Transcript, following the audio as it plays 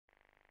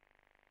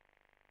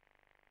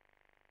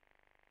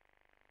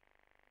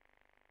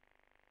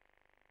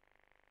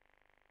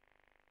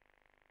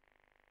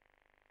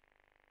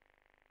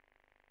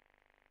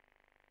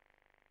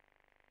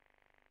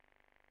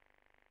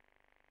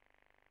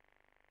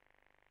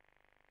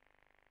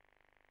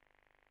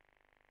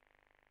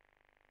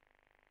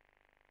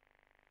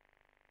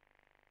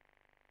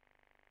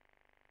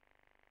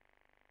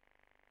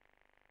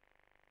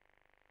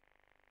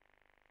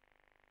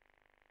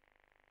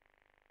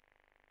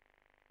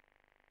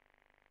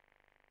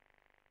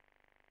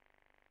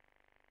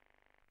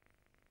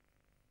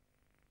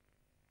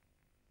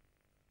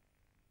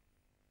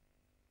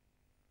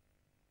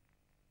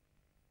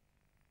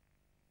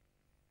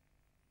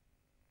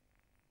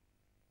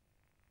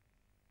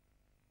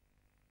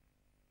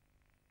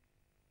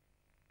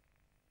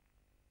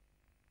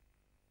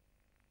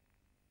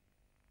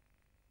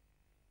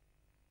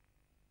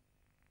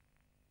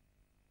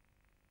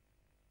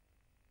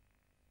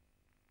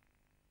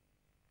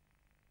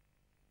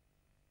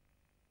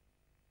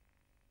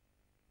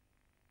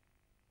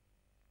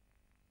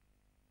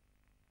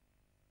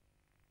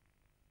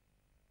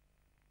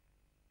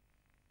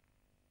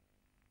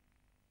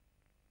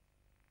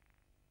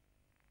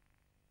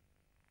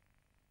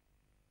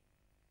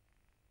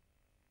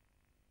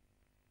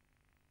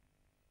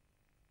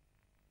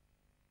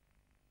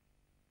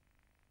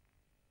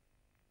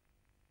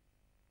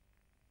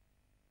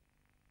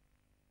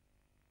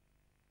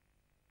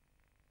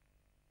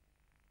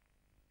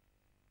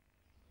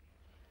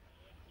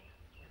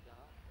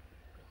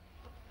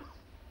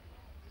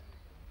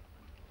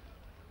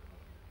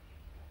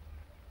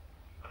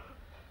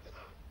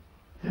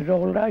Is it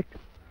all right?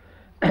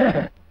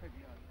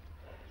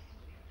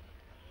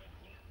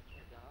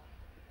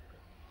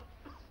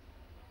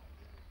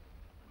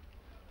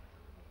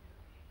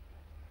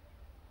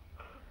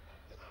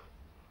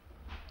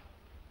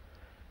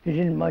 He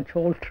didn't much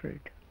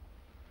alter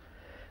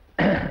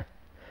it.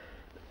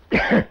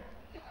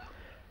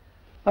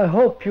 I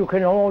hope you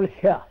can all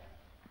hear.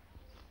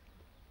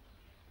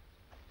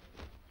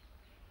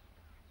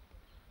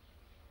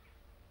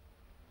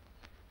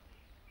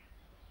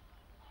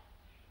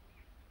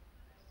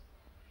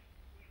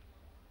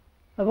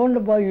 I wonder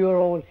why you're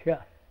all here.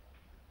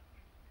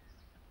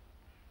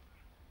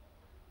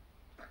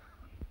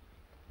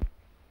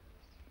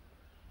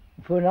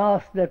 If one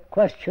asks that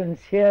question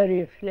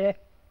seriously,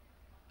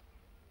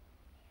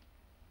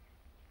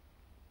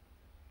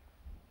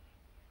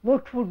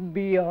 what would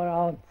be your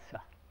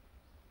answer?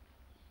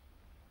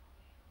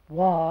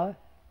 Why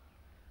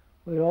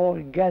we're all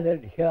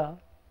gathered here on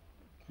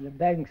the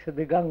banks of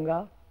the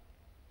Ganga,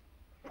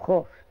 of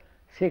course,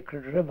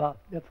 sacred river,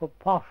 therefore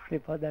partially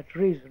for that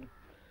reason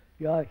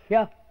you are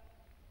here.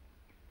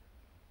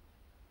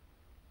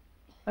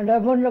 And I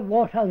wonder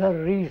what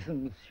other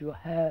reasons you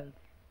have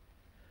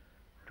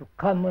to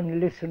come and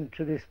listen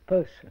to this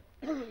person.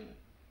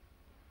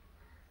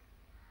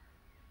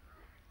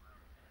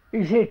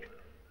 Is it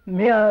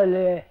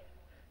merely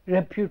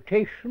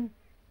reputation?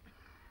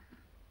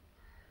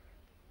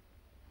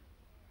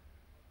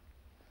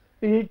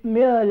 Is it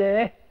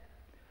merely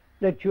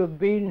that you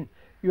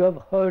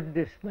have heard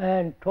this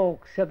man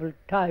talk several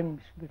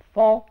times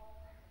before?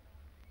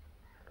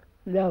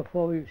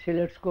 Therefore you say,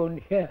 let's go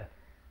and hear.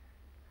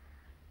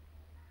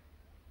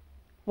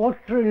 What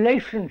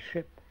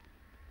relationship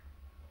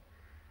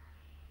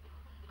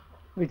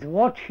with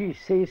what he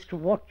says to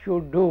what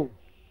you do?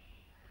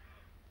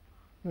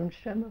 You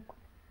understand?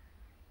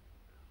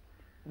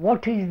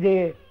 What is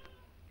the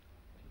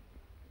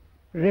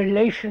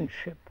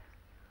relationship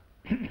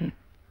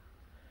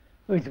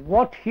with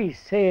what he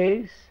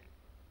says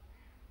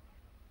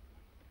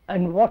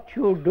and what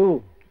you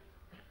do?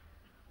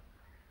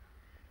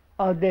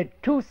 Are they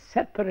two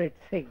separate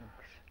things?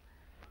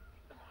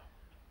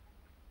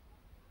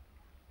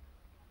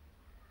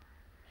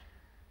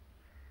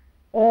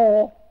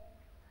 Or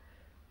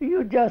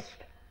you just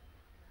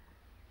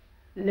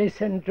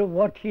listen to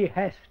what he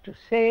has to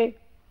say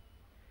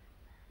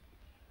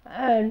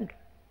and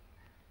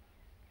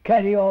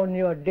carry on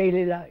your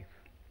daily life?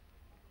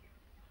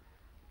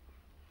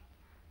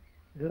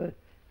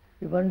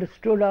 You've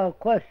understood our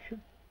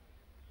question?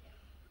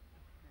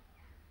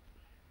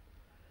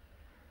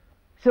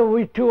 So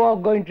we two are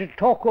going to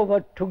talk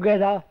over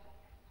together,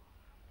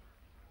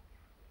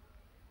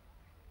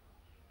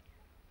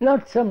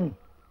 not some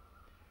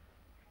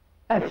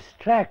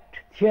abstract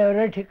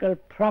theoretical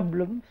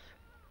problems,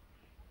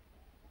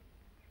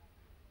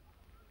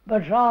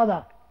 but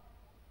rather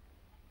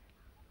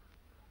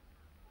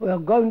we are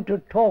going to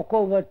talk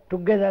over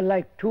together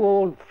like two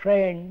old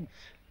friends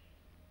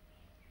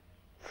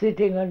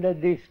sitting under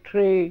these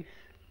trees,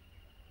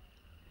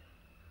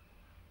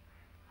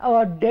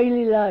 our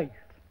daily life,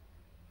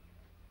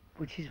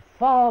 which is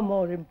far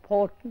more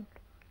important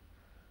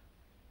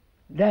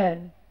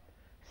than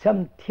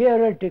some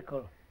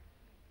theoretical,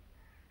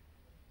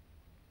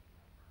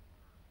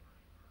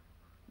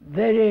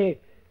 very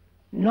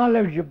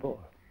knowledgeable,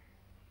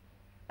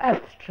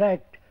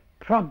 abstract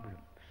problems.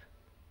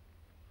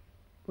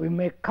 We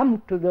may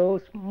come to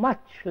those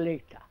much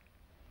later.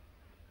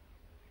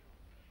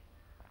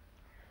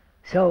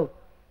 So,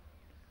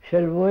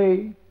 shall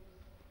we,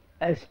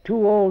 as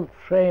two old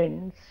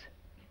friends,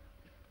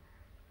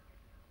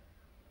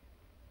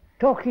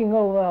 talking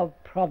over our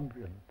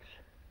problems?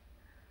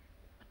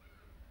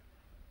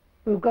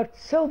 We've got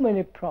so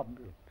many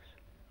problems.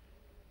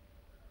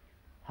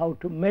 How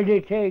to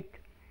meditate,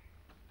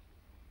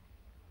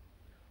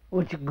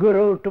 which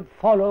guru to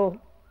follow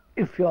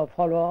if you're a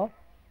follower,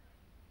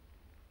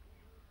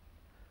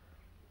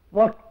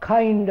 what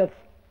kind of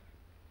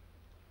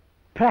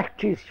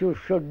practice you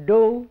should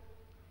do,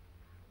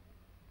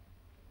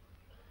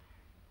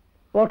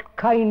 what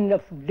kind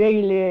of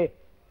daily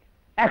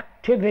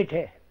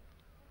activity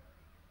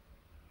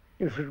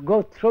you should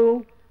go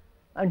through,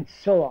 and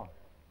so on.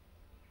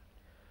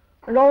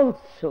 And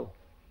also,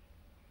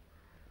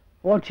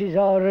 what is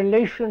our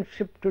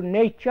relationship to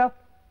nature?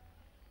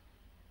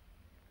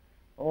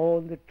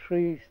 All the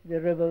trees, the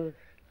rivers,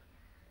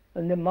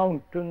 and the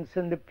mountains,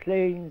 and the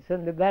plains,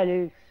 and the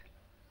valleys.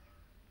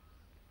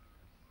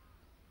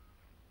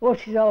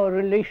 What is our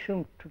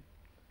relationship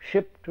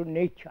to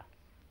nature?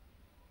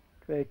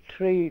 To a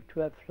tree,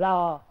 to a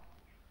flower,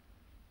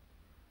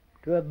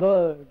 to a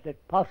bird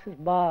that passes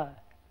by.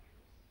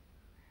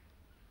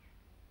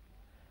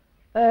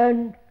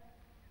 And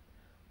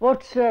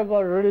what's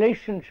our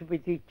relationship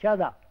with each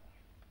other?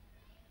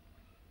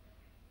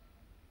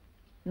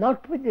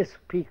 Not with the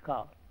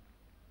speaker,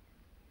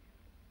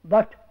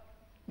 but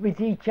with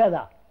each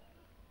other,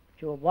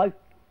 with your wife,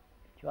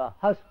 with your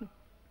husband,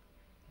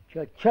 with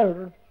your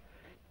children,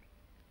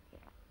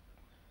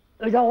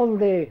 with all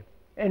the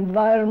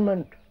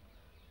environment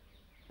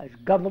as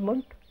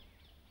government,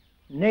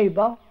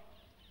 neighbor,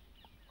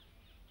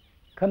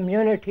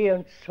 community,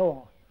 and so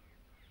on.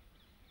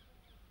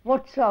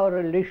 What's our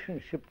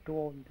relationship to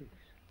all this?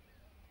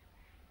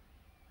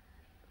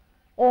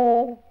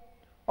 Or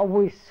are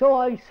we so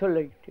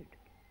isolated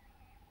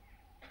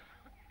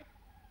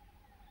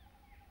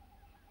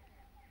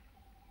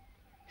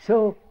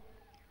so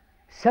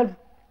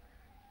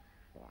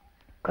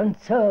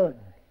self-concerned,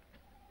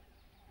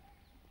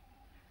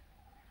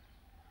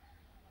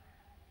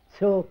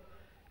 so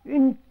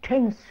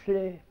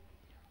intensely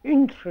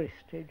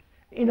interested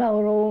in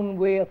our own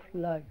way of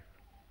life?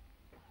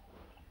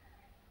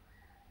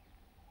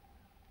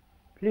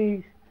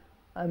 Please,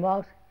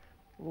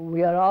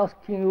 we are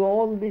asking you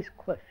all these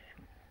questions.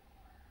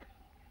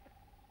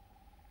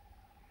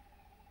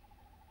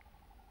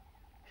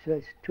 So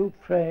as two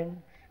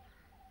friends,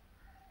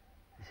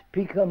 the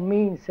speaker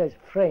means as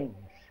friends,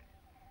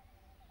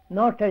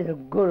 not as a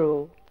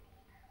guru.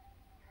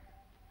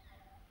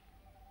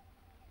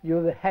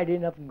 You've had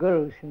enough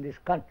gurus in this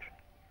country.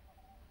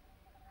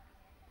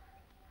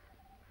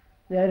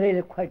 They're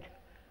really quite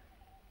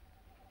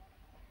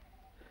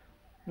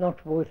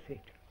not worth it.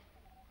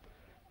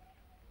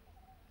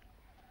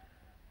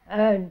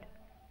 And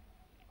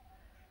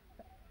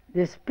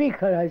the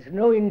speaker has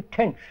no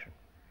intention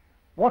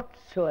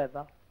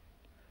whatsoever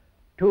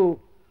to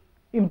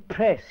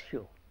impress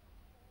you,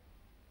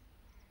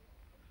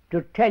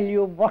 to tell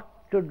you what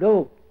to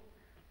do,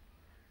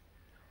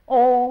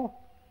 or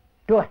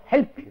to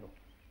help you.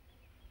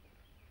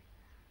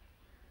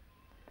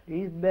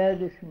 Please bear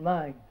this in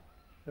mind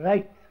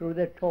right through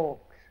the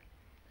talks.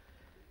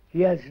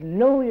 He has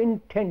no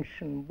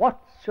intention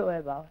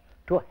whatsoever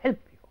to help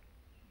you.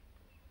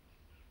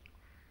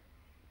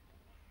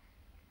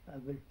 I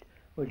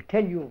will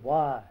tell you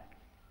why,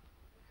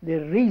 the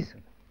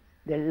reason,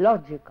 the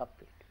logic of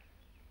it.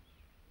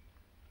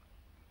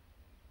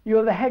 You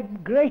have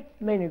had great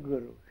many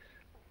gurus,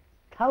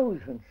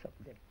 thousands of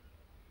them,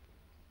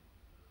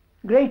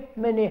 great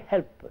many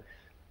helpers,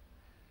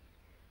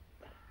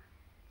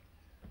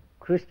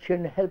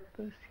 Christian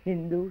helpers,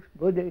 Hindus,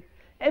 Buddhists,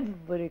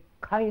 every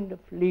kind of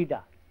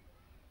leader,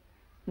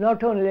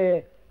 not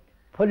only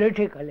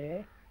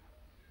politically,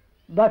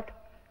 but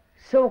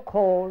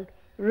so-called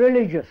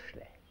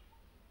religiously.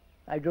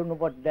 I don't know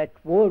what that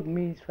word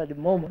means for the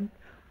moment.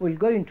 We'll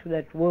go into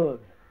that word.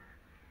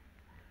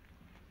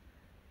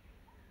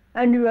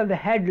 And you have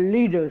had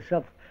leaders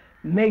of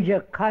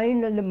major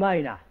kind and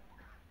minor.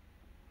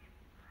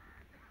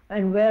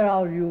 And where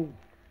are you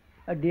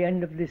at the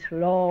end of this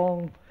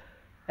long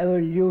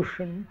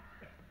evolution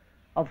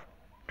of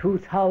 2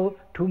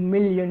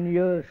 million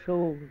years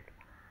old?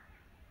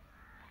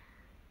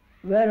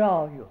 Where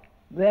are you?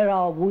 Where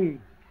are we?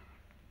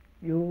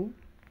 You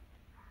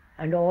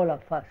and all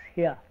of us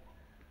here.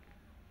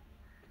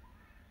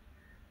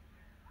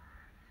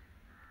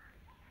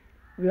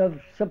 We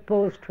are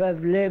supposed to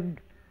have lived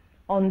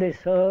on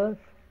this earth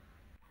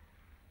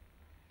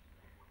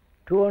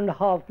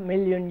 2.5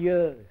 million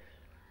years.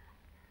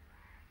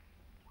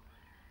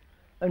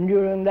 And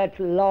during that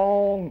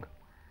long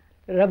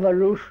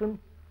revolution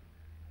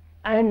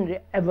and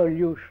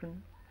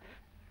evolution,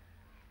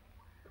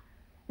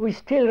 we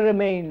still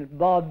remain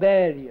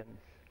barbarians.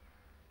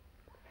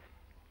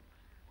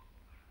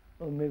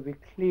 Or maybe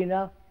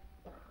cleaner,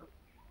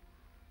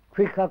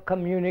 quicker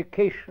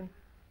communication,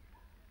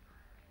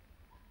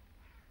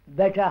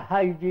 better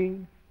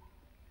hygiene,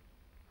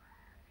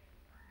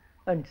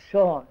 and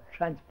so on,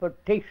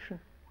 transportation.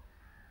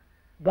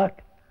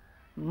 But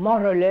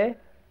morally,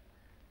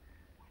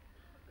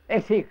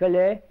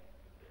 ethically,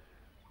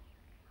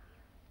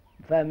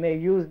 if I may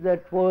use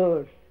that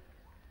word,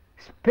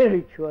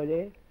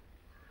 spiritually,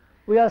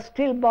 we are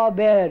still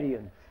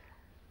barbarians.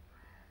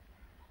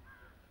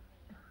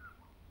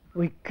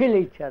 We kill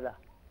each other,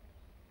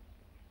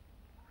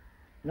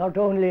 not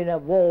only in a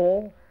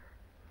war,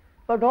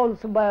 but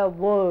also by our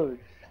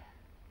words,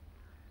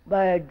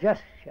 by a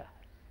gesture.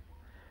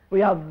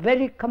 We are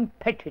very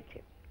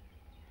competitive.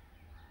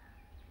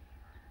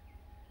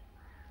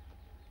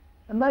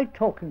 Am I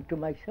talking to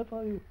myself,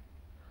 or you?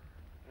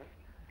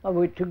 Are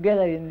we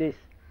together in this?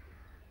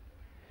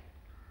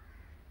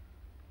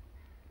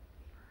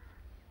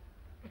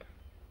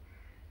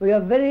 We are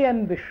very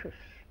ambitious.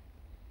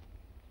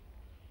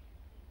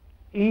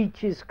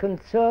 Each is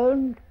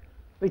concerned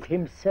with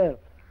himself,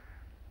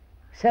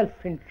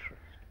 self-interest.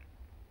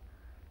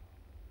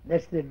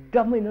 That's the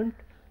dominant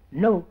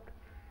note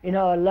in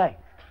our life.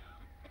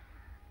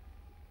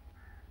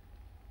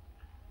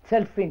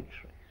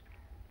 Self-interest,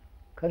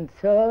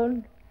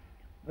 concerned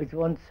with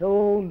one's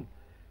own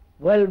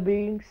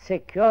well-being,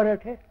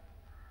 security,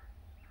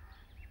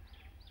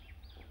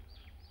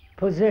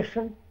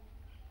 position,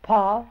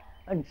 power,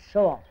 and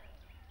so on.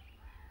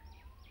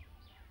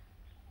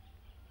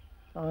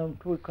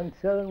 Aren't we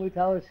concerned with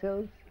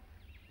ourselves?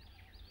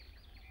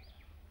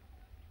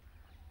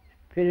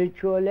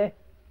 Spiritually,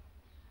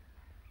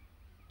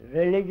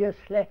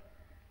 religiously,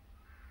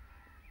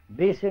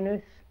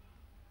 business,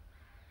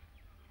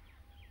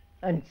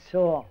 and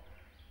so on.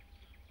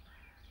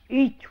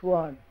 each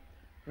one,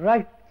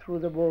 right through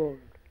the world,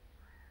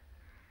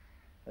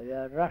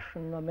 whether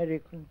Russian,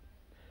 American,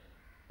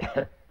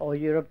 or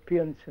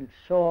Europeans and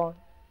so on,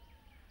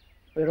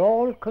 we're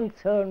all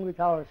concerned with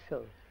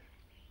ourselves.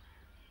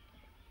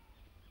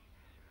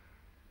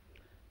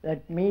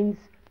 That means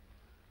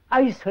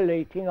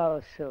isolating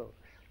ourselves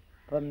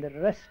from the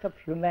rest of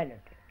humanity.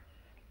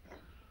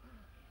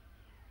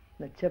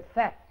 That's a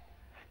fact.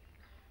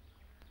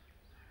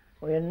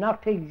 We are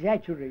not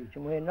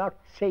exaggerating, we are not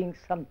saying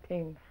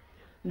something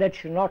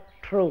that's not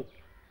true.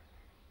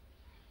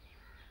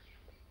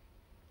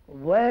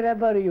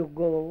 Wherever you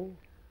go,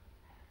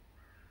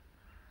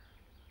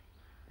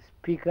 the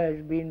speaker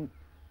has been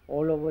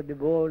all over the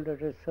world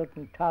at a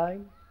certain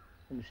time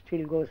and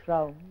still goes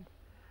round.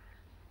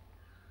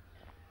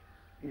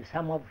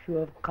 Some of you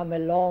have come a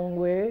long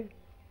way,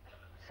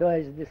 so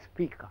has the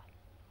speaker,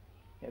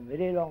 a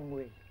very long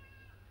way.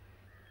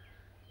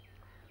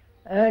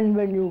 And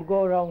when you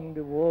go around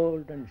the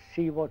world and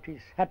see what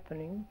is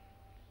happening,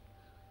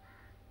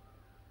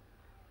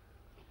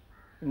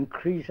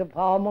 increase of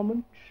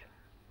armaments,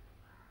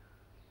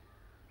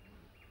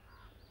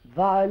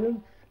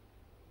 violence,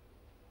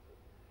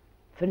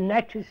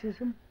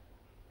 fanaticism,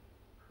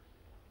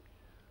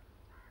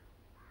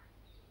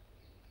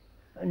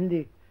 and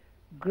the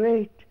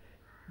great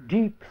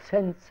deep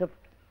sense of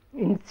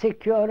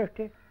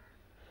insecurity,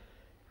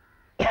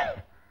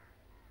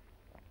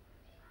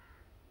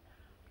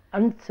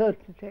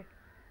 uncertainty,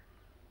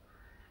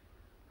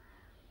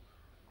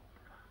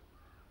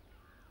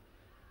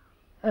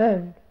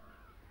 and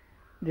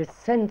the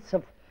sense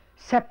of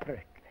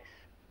separateness,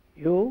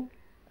 you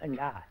and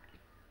I.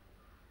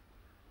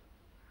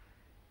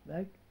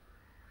 Right?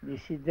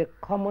 This is the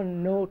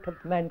common note of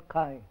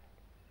mankind.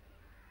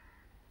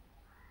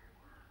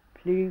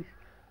 Please,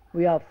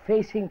 we are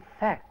facing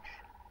facts,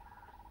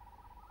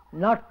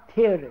 not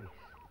theories,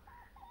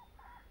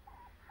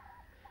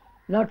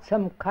 not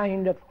some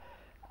kind of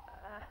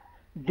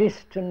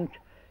distant,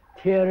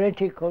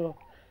 theoretical,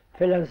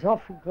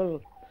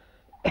 philosophical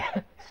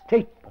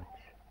statements.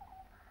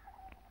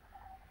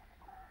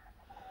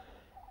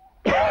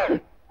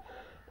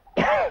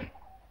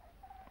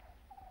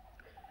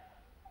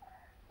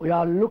 We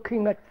are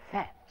looking at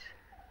facts,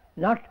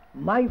 not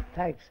my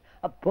facts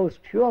opposed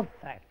to your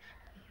facts.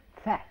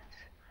 Facts.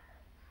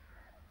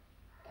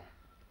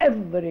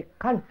 Every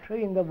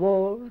country in the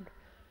world,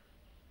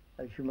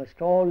 as you must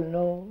all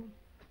know,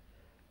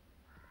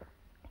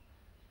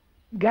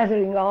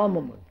 gathering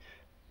armaments.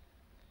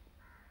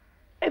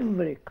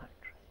 Every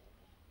country,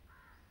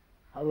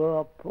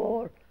 however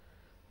poor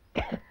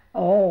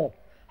or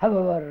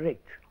however rich.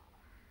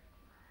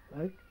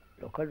 Right?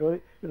 Look at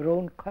your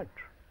own country.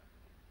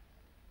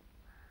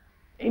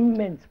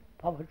 Immense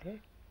poverty,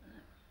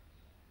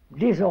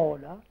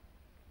 disorder,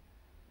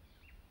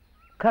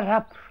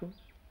 corruption.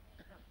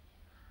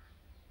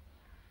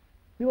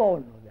 You all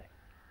know that.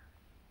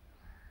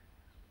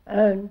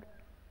 And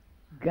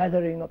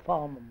gathering of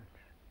armaments.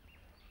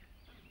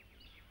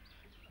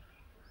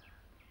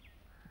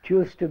 It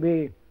used to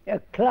be a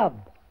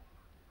club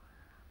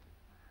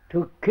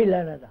to kill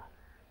another.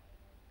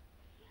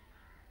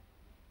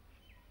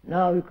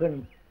 Now you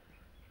can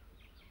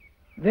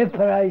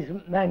vaporize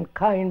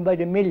mankind by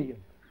the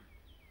million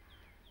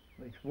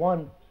with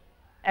one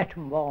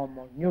atom bomb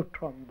or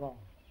neutron bomb.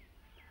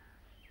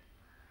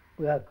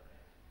 We are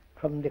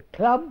from the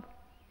club,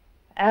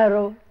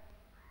 arrow,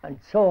 and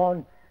so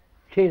on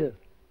till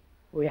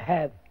we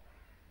have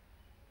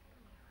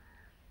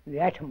the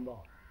atom bomb.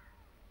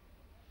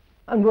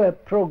 And we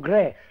have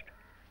progressed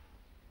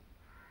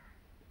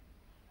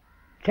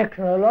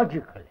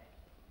technologically.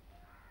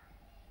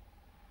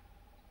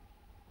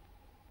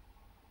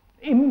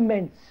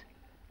 Immense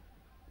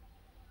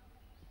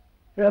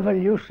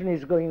revolution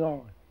is going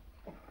on,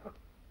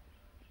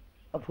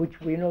 of which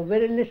we know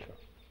very little.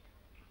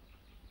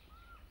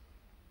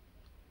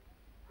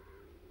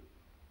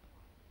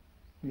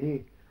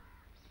 The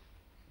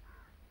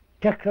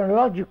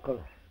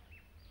technological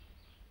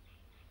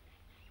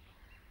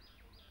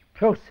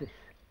process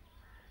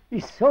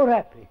is so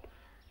rapid.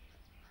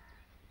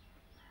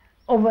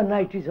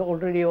 Overnight is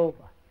already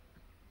over.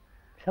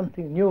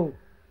 Something new.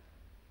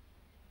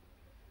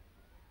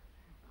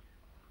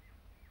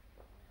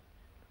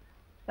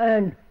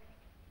 And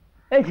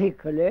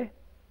ethically,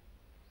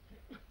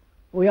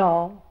 we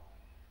are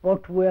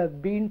what we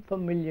have been for a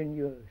million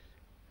years.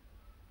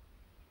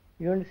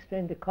 You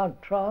understand the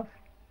contrast?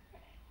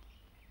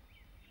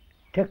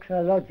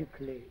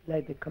 Technologically,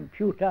 like the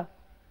computer,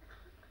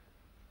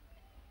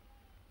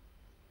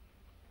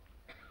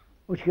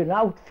 which can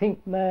outthink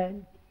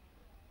man.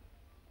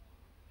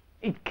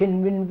 It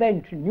can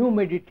invent new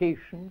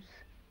meditations,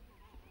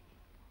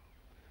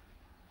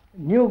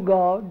 new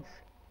gods,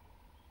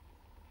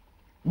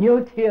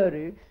 new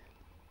theories.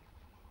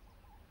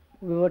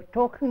 We were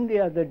talking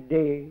the other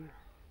day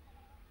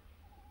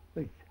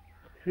with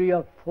 3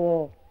 or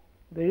 4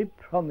 very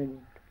prominent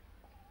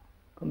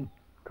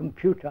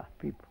computer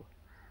people.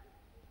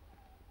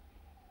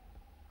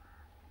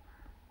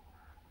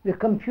 The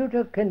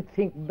computer can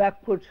think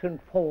backwards and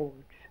forwards,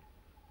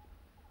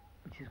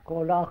 which is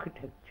called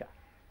architecture.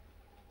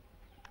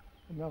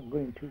 I'm not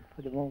going to it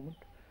for the moment.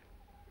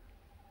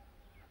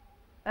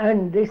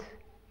 And this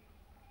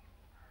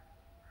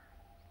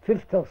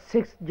fifth or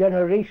sixth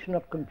generation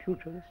of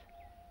computers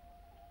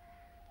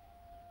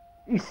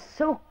is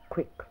so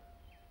quick,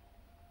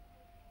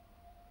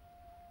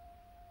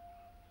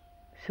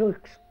 so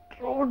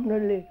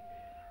extraordinarily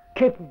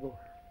capable.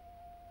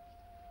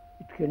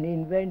 It can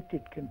invent,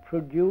 it can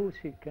produce,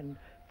 it can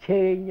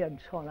change, and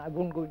so on. I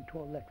won't go into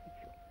all that with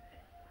you.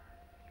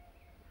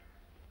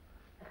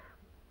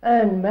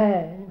 And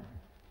man,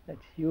 that's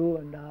you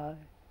and I,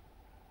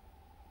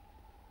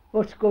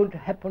 what's going to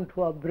happen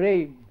to our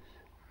brains?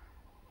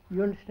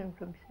 You understand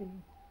what I'm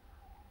saying?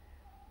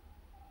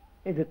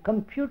 If a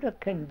computer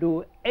can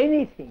do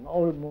anything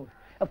almost,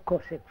 of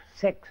course, it's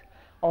sex,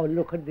 or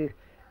look at the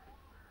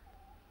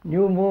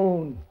new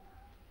moon,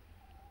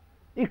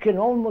 it can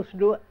almost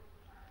do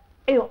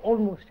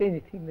almost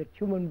anything that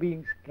human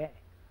beings can.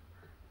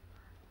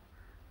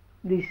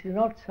 This is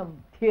not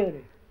some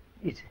theory,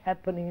 it's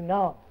happening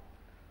now.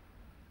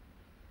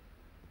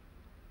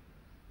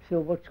 So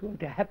what's going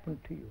to happen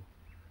to you?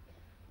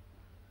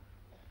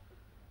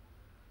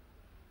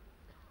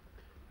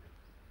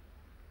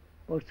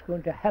 What's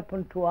going to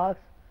happen to us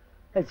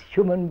as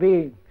human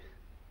beings?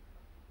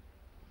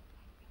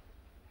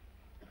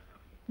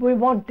 We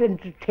want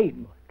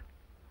entertainment.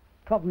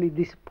 Probably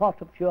this is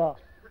part of your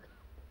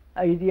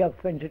idea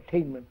of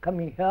entertainment.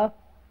 Coming here,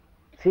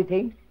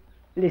 sitting,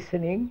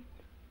 listening,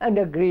 and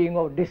agreeing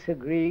or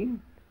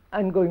disagreeing,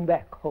 and going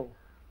back home.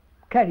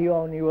 Carry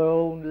on your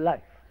own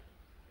life.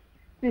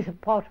 This is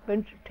part of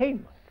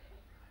entertainment.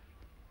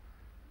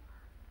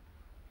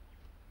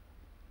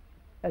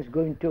 As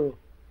going to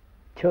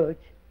church,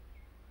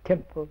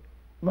 temple,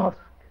 mosque,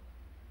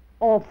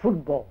 or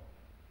football,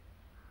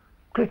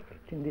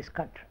 cricket in this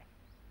country.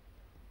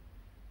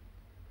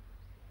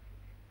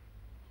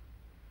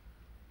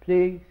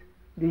 Please,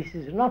 this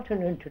is not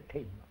an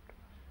entertainment.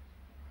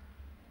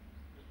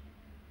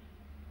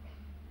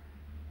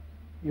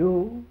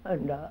 You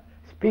and the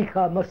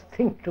speaker must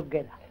think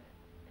together,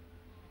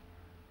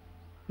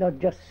 not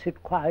just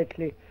sit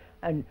quietly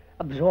and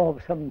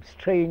absorb some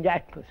strange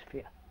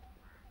atmosphere,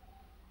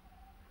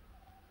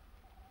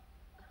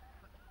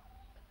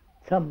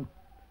 some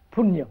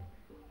punyam.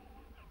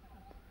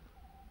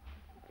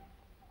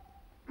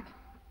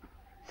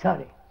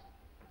 Sorry,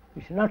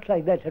 it's not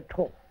like that at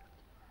all.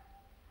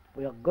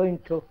 We are going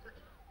to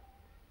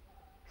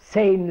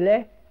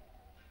sanely,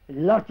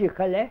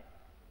 logically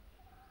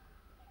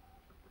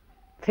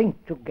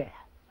think together.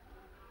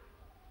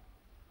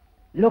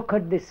 Look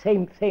at the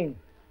same thing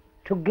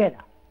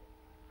together.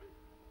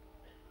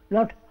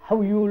 Not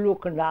how you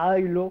look and I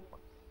look,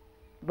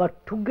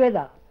 but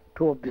together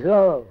to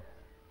observe.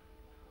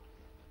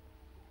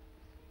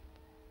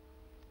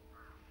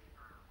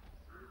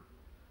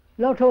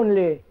 Not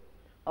only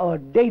our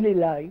daily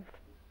life,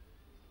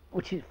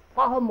 which is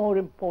far more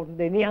important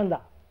than any other,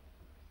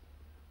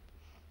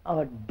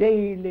 our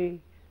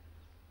daily,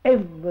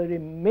 every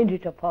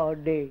minute of our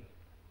day.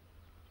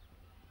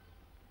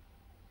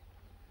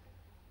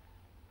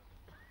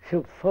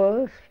 So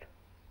first,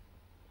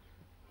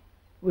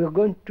 we are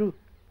going to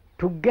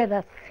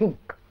together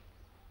think,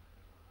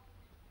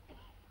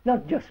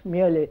 not just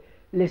merely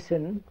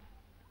listen,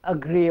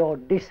 agree or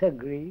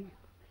disagree,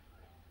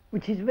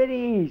 which is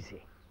very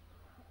easy.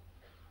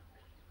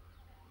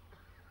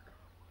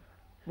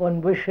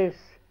 One wishes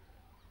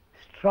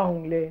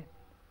strongly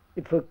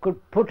if we could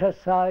put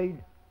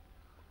aside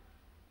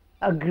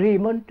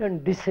agreement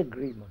and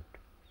disagreement.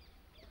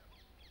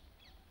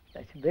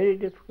 That's very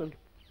difficult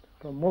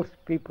for most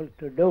people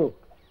to do.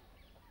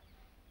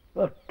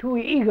 We're too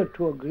eager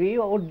to agree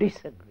or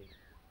disagree.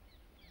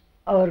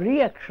 Our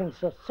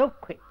reactions are so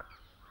quick.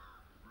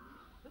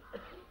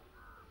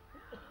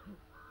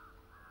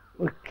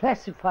 We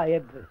classify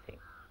everything.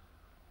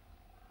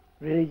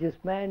 Religious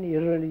man,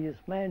 irreligious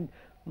man,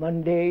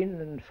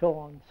 mundane, and so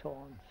on, so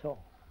on, so on.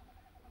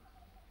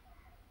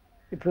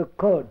 If we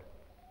could,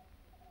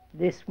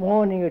 this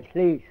morning at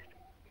least,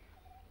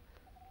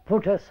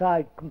 put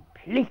aside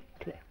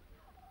completely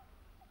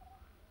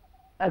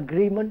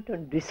agreement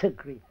and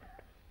disagreement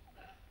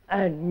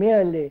and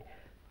merely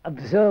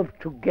observe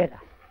together,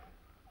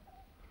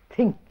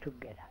 think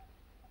together.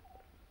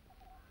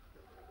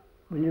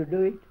 Will you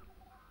do it?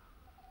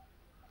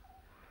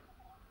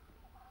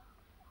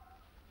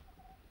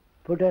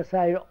 Put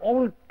aside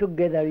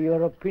altogether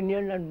your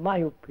opinion and my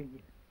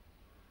opinion.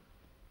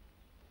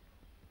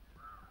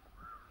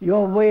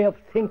 Your way of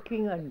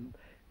thinking and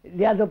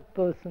the other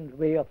person's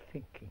way of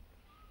thinking.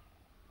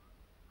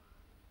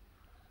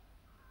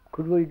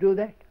 Could we do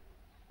that?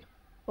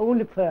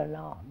 Only for an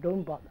hour,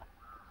 don't bother.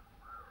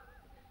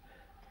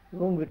 You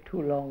won't be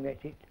too long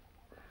at it.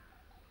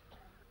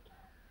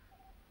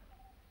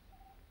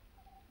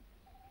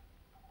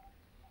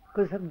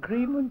 Because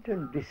agreement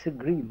and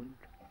disagreement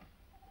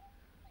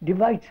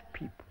divides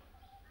people.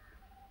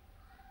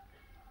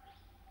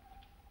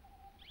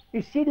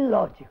 It's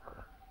illogical.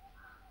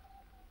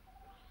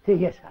 Say,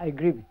 yes, I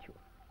agree with you,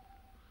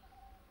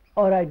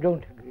 or I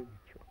don't agree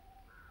with you.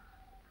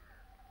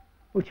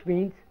 Which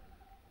means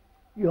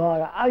you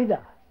are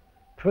either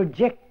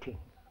projecting,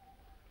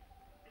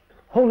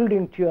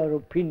 holding to your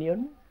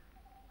opinion,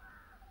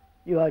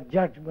 your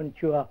judgment,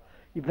 your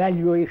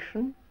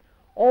evaluation,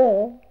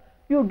 or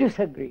you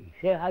disagree.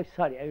 Say, I'm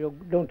sorry, I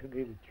don't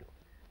agree with you.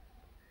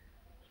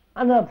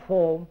 Another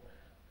form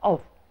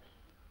of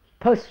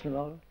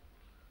personal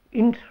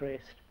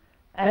interest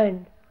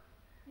and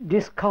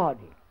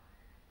discarding.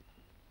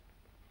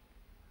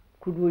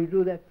 Could we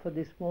do that for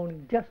this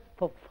morning, just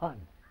for fun?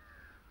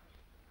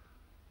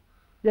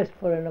 Just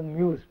for an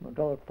amusement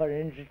or for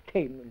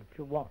entertainment, if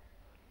you want.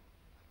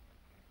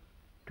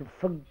 To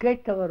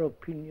forget our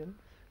opinions,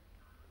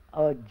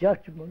 our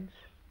judgments,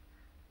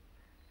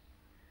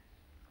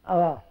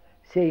 our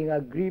saying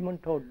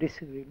agreement or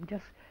disagreement.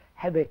 Just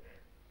have a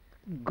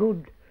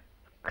good,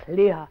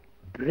 clear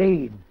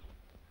brain.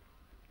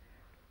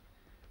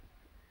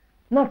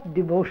 Not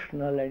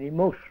devotional and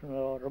emotional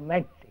or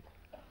romantic,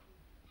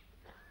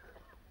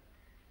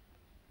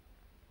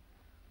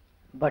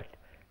 but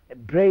a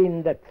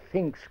brain that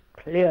thinks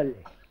clearly,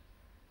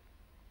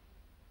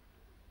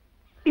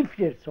 if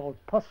it's all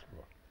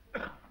possible.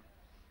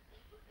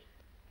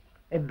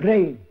 A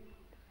brain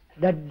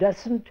that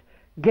doesn't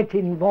get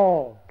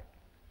involved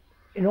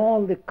in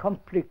all the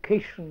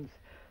complications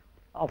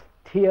of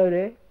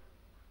theory,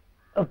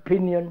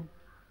 opinion,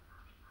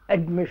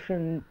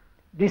 admission,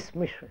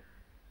 dismission.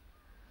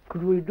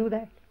 Could we do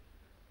that?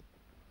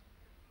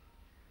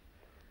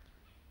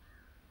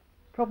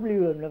 Probably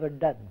you have never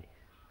done this.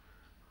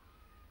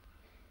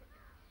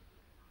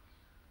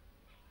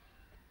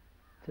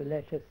 So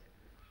let us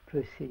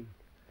proceed.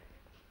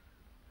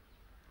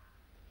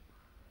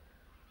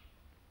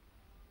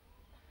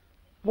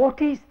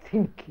 What is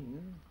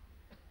thinking?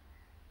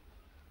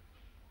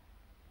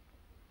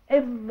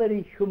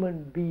 Every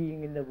human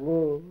being in the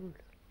world,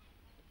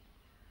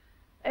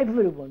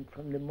 everyone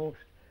from the most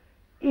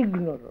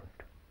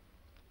ignorant,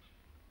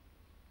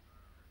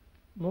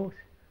 most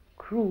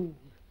crude,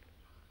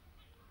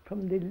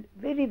 from the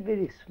very,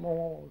 very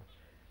small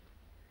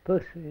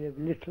person in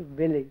a little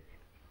village,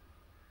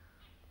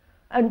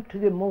 and to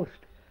the most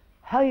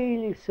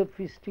highly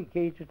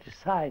sophisticated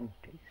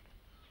scientist,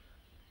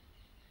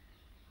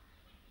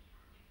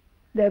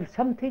 they have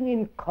something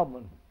in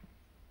common.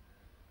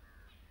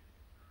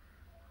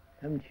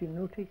 Haven't you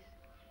noticed?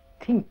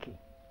 Thinking.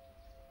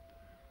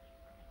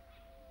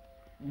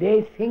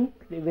 They think,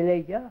 the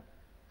villager,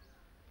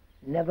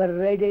 never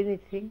read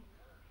anything,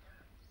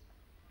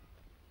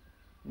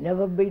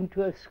 never been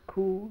to a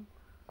school,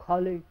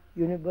 college,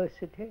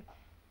 university,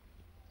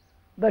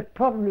 but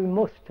probably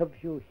most of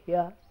you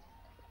here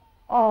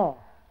are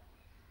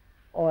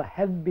or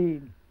have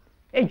been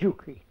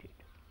educated.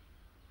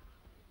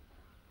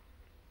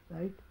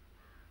 Right?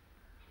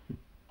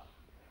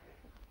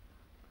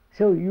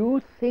 So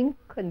you think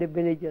and the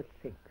villager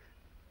thinks.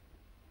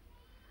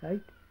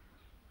 Right?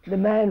 The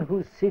man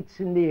who sits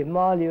in the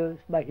Himalayas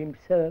by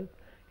himself,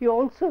 he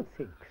also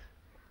thinks.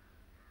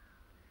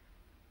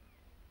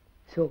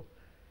 So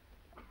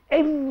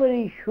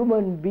every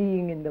human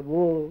being in the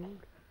world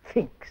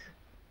thinks.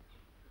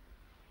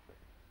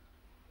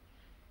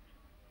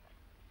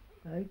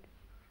 Right?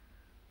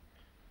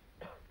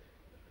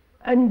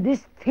 And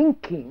this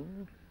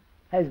thinking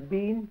has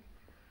been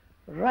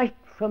right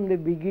from the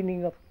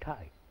beginning of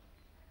time.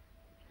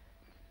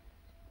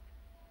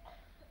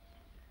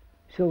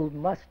 So we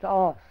must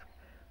ask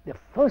the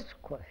first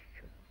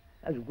question,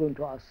 as we're going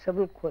to ask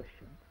several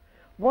questions,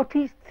 what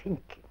is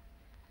thinking?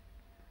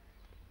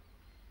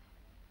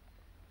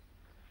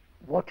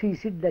 What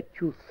is it that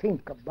you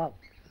think about?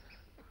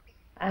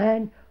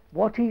 And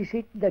what is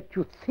it that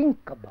you think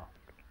about?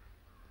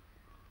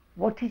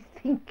 What is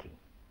thinking?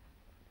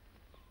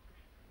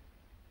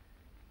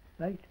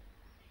 Right?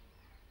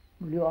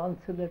 Will you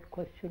answer that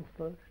question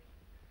first?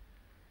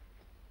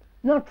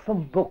 Not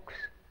from books,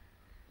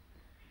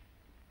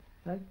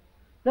 right?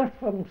 Not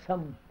from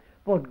some,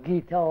 what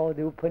Gita or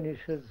the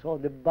Upanishads or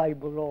the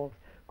Bible or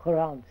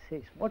Quran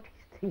says. What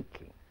is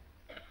thinking?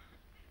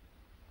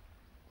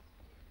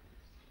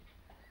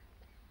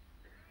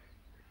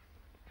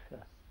 So,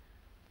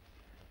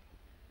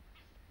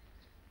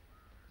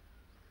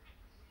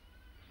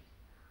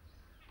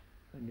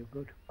 when you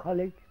go to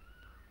college,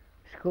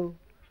 school,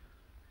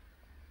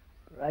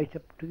 right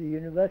up to the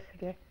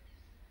university,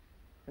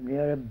 and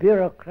you're a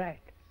bureaucrat,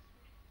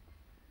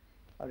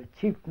 or a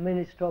chief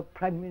minister or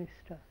prime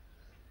minister,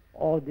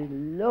 or the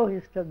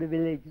lowest of the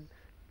villages,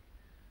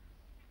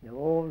 they have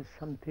all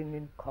something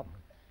in common.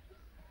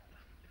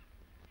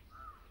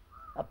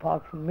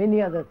 Apart from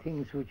many other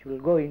things which we'll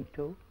go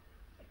into,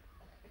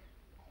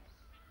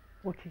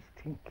 what is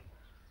thinking?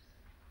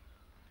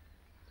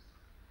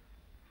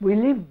 We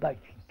live by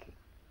thinking.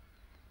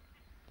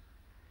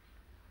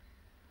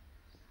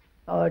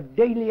 Our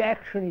daily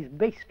action is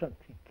based on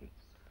thinking.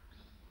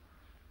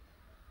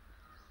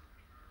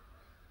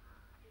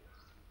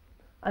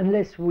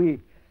 Unless we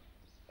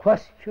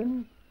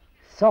question,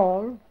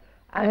 solve,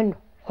 and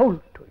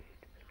hold to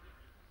it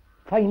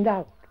find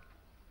out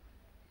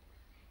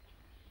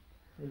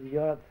whether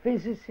you're a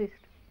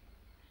physicist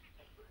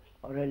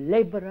or a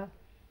laborer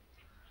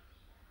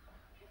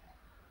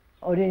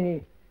or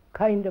any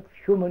kind of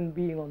human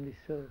being on this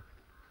earth.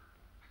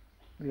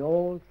 We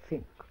all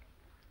think.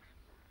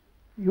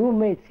 You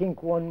may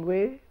think one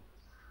way,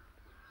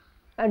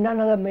 and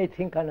another may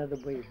think another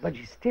way, but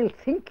you're still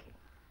thinking.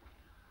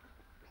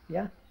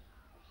 Yeah?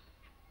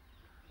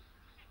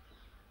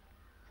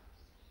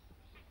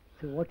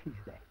 So what is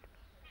that?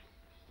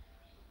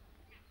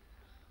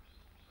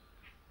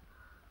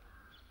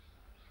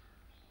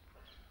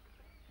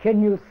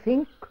 Can you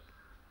think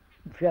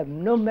if you have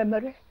no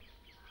memory?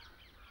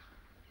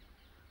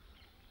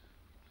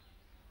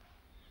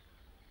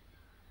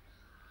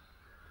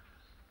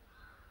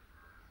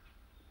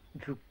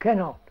 If you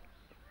cannot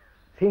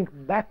think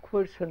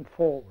backwards and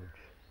forwards,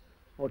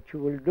 what you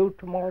will do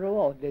tomorrow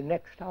or the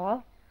next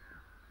hour,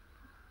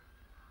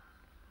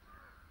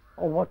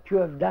 or what you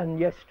have done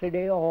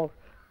yesterday or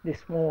this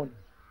morning,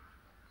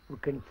 you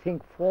can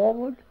think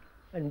forward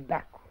and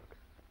backward.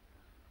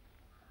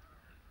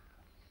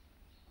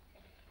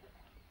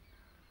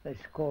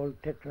 That's called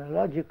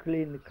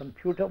technologically in the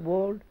computer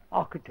world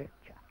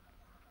architecture.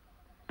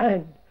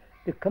 And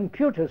the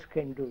computers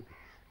can do this.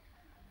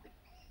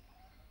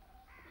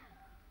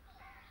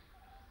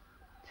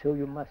 So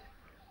you must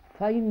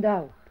find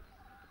out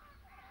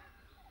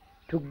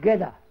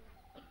together,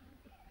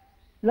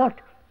 not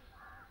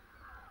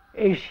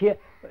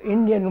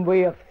Indian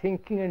way of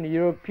thinking and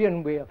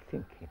European way of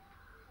thinking.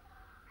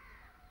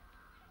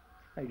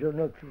 I don't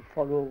know if you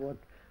follow what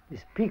the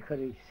speaker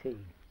is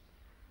saying.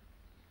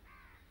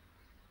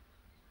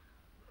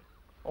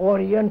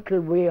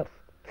 Oriental way of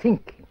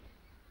thinking,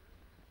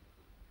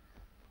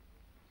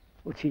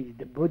 which is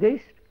the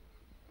Buddhist,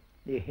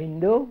 the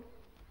Hindu,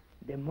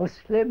 the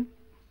Muslim,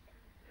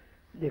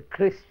 the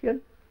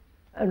Christian,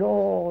 and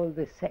all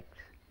the sects.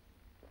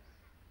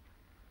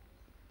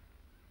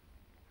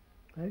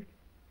 Right?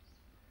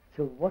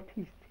 So what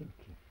is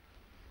thinking?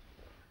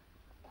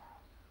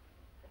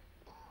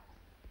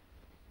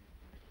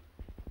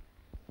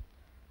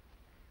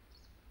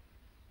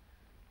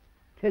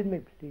 Tell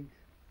me, please,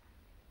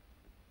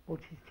 what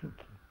is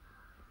thinking?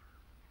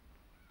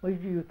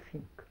 What do you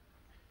think?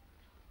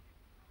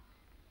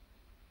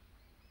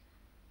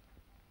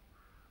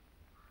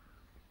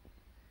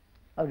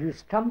 Are you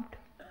stumped?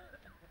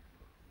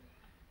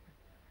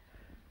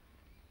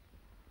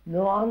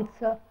 No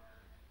answer?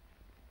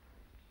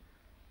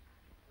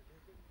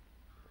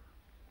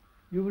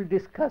 You will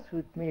discuss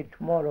with me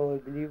tomorrow, I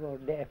believe, or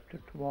day after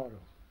tomorrow.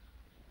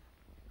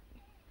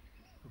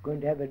 We're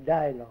going to have a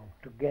dialogue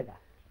together.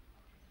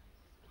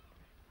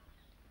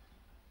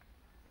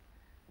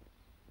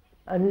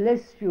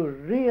 Unless you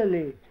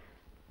really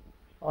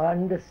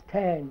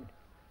understand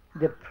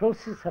the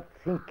process of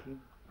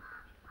thinking,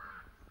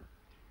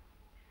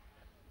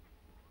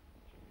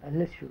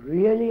 unless you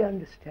really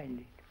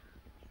understand it,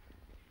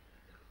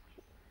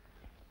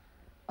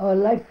 our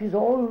life is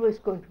always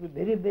going to be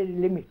very, very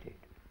limited.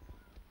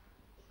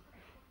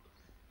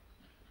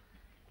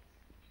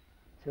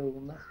 So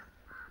we must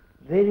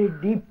very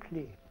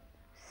deeply,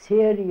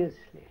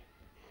 seriously,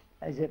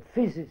 as a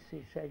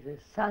physicist, as a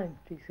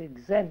scientist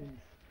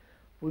examines,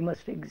 we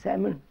must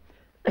examine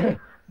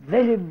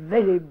very,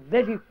 very,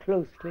 very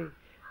closely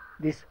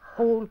this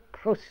whole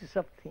process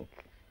of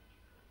thinking,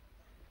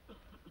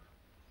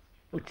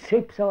 which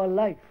shapes our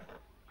life.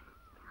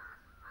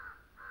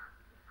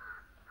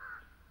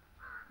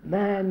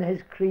 Man has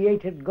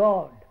created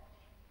God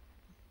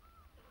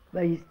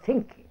by his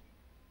thinking.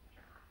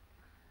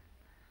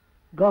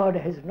 God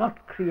has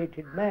not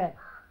created man.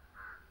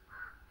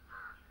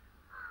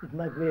 It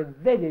must be a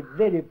very,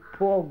 very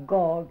poor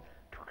God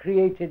to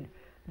created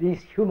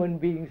these human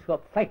beings who are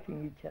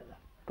fighting each other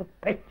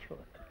perpetually.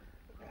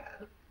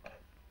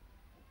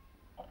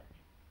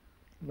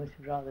 It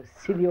must be rather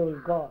silly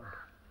old God.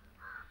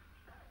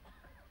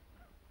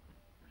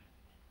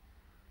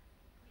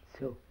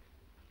 So,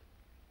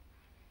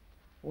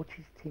 what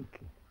is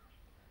thinking?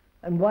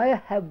 And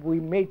why have we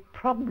made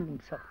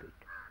problems of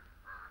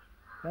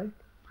it? Right?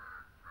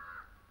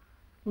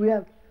 We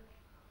have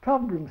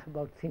problems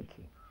about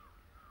thinking.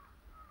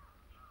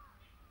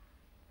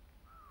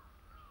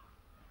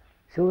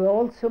 So we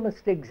also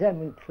must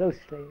examine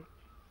closely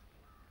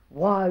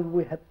why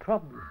we have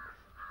problems.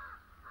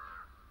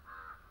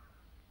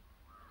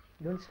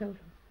 You understand?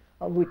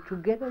 Are we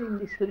together in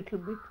this little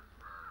bit?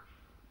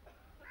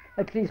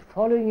 At least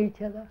following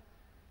each other?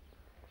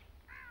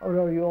 Or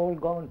are you all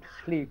gone to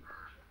sleep?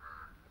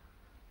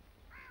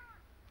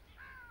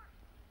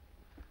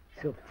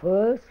 So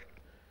first,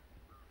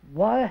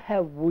 why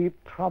have we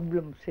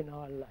problems in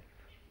our life?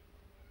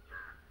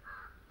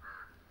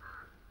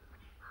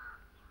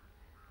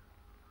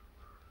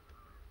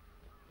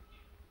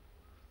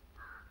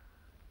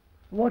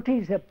 What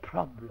is a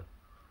problem?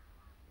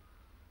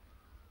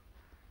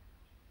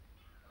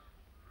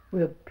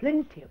 We have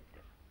plenty of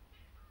them.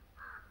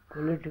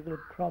 Political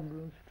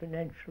problems,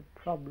 financial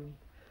problems,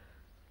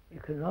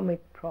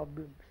 economic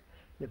problems,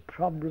 the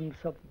problems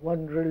of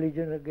one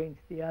religion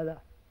against the other,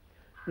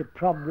 the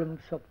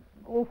problems of,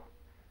 oh,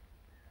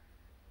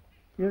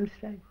 you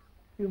understand?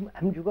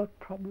 Haven't you got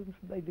problems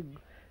by the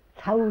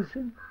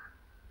thousand?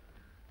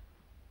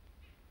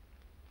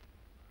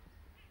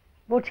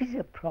 What is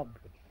a problem?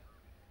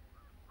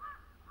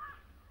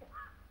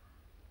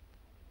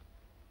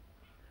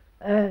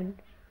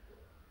 And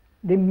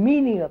the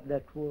meaning of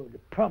that word,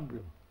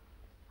 problem,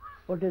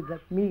 what does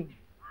that mean?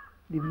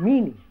 The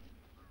meaning,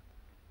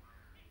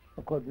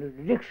 according to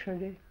the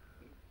dictionary,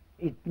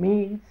 it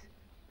means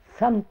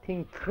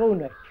something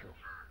thrown at you,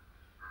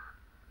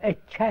 a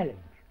challenge,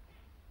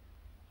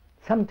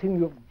 something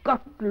you've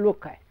got to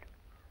look at,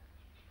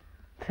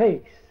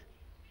 face.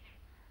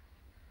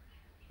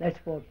 That's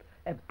what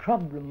a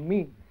problem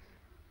means,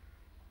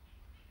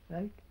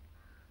 right?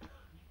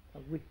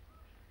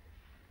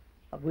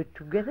 Are we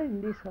together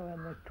in this, or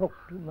am I talking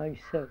to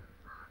myself?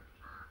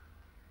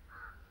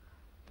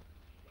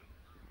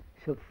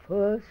 So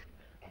first,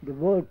 the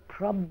word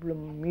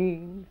problem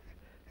means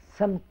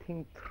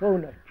something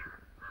thrown at you.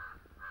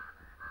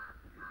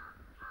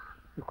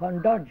 You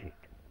can't dodge it.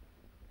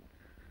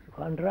 You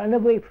can't run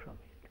away from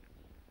it.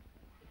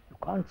 You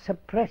can't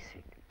suppress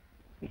it.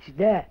 It's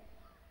there,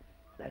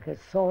 like a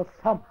sore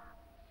thumb.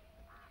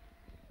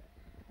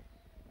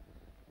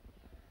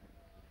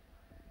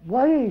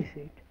 Why is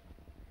it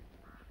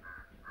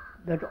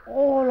that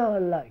all our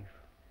life,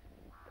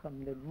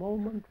 from the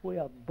moment we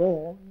are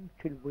born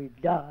till we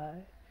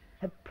die,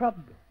 have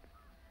problems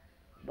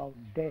about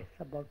death,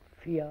 about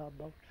fear,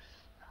 about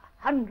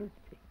 100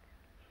 things?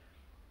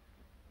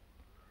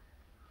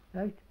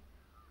 Right?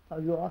 Are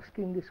you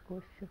asking this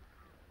question?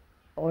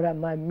 Or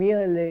am I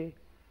merely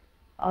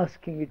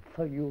asking it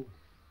for you?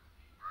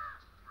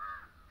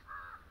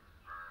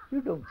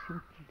 You don't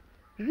seem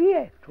to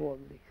react to all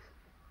this.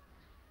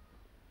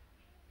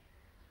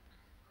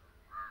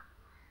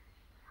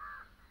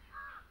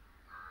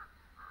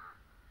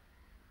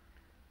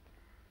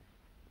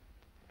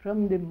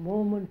 From the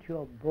moment you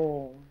are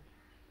born,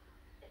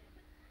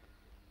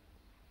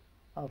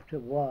 after a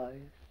while,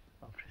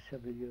 after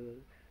several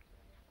years,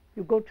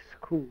 you go to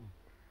school.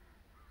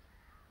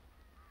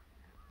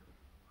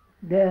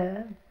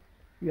 There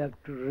you have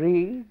to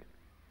read,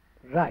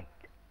 write.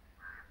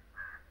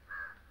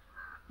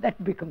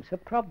 That becomes a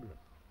problem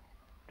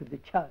to the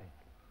child,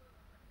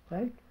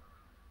 right?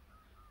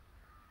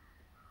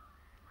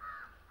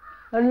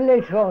 And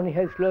later on he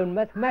has learned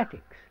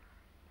mathematics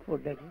for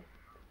that.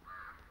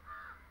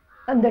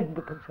 And that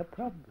becomes a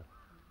problem.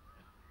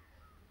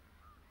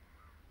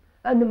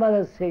 And the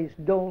mother says,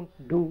 don't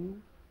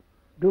do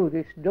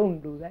this,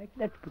 don't do that.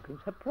 That becomes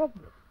a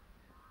problem.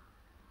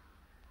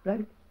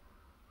 Right?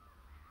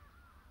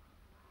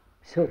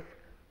 So,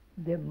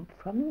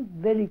 from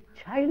very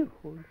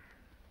childhood,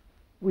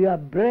 we are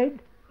bred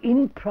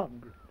in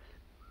problems.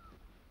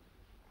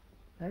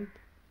 Right?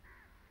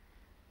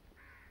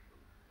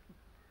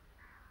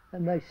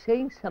 Am I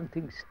saying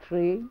something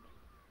strange?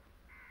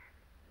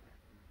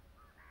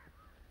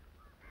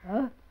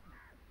 Huh?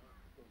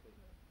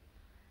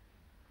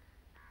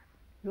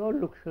 You all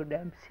look so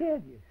damn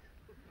serious.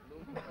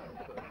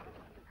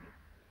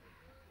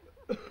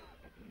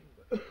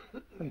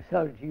 I'm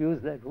sorry to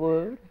use that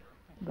word,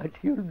 but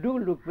you do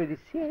look very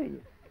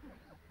serious.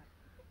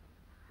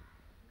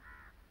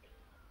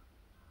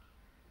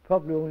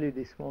 Probably only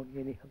this morning,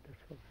 anyhow, that's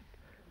all right.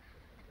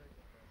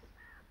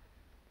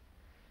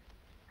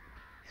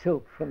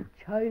 So, from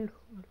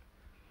childhood,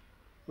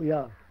 we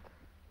are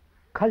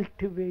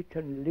cultivate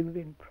and live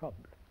in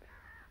problems.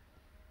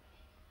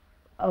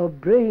 Our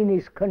brain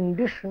is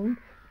conditioned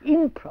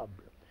in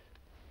problems.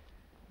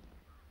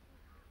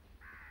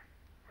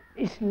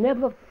 It's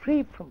never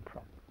free from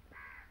problems.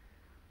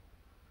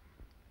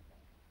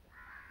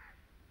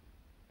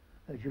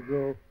 As you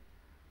grow,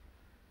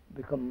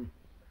 become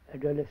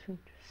adolescent,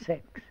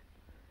 sex,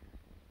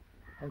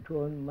 how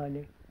to earn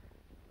money,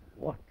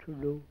 what to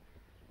do,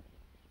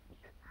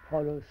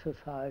 follow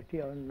society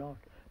or not,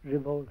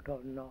 revolt or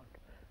not.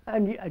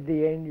 And at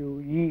the end you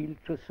yield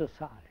to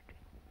society,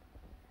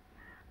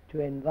 to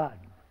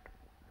environment.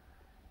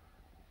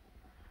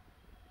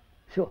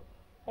 So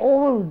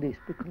all this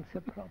becomes a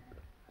problem.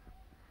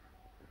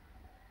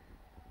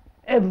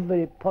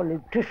 Every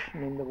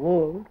politician in the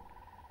world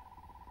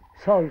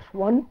solves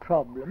one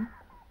problem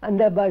and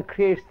thereby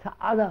creates the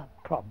other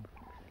problems.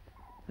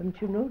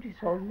 Haven't you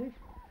noticed all this?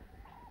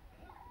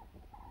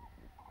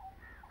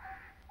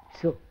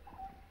 So,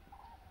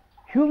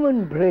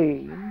 human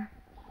brain,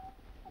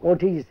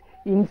 what is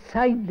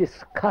inside the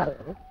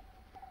skull,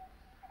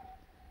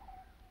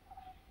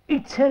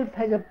 itself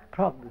has a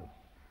problem.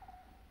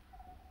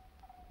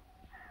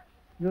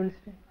 You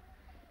understand?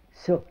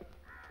 So,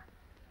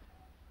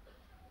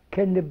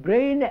 can the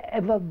brain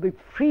ever be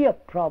free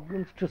of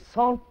problems to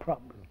solve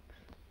problems?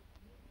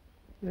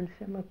 You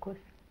understand my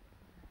question?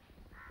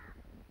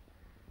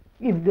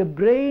 If the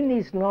brain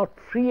is not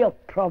free of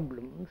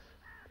problems,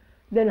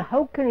 then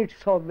how can it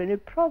solve any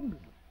problem?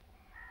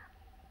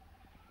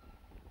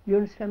 You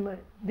understand?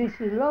 This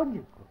is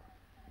logical,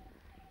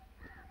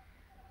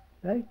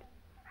 right?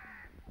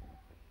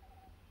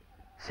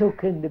 so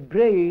can the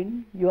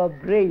brain, your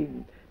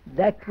brain,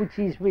 that which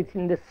is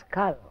within the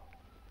skull,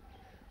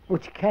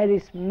 which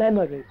carries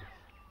memories.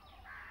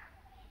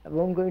 I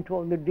won't go into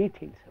all the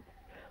details of it,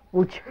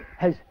 which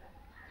has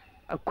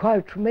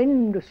acquired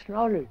tremendous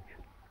knowledge.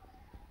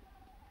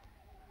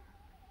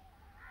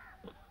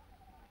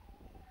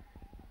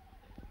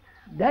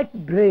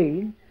 That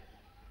brain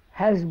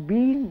has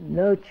been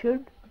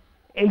nurtured,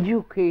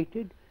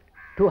 educated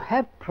to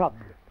have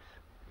problems,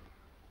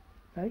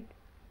 right?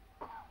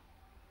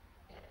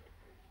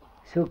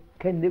 So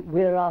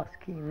we're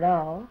asking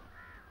now,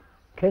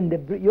 can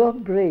your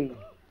brain,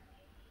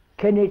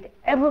 can it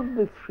ever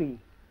be free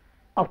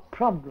of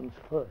problems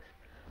first?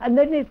 And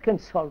then it can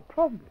solve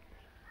problems.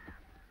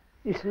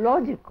 It's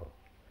logical,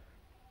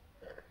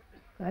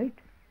 right?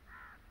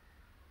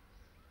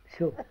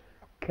 So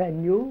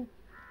can you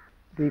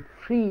be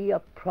free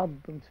of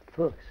problems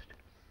first?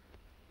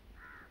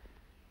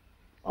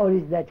 Or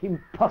is that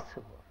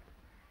impossible?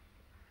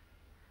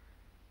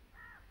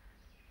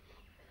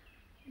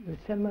 You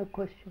understand my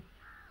question?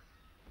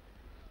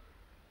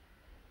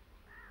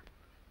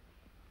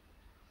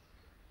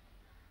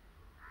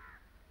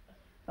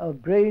 Our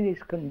brain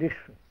is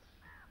conditioned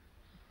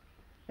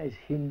as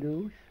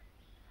Hindus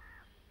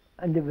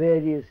and the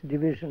various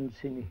divisions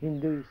in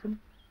Hinduism.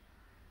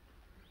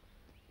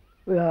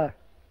 The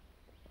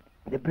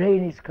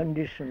brain is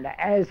conditioned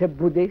as a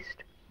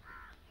Buddhist,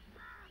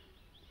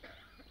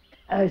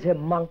 as a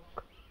monk.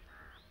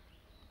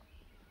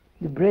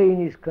 The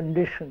brain is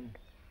conditioned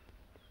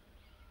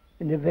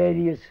in the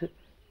various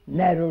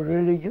narrow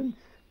religions.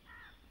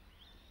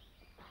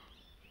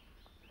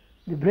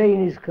 The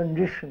brain is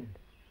conditioned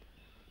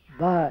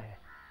by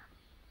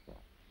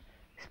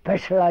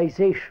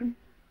specialization.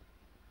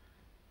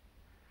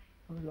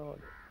 Oh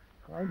Lord,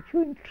 aren't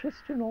you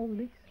interested in all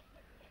this?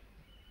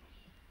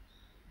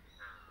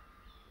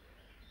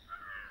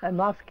 I'm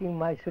asking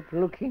myself,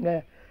 looking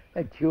at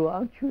you,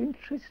 aren't you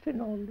interested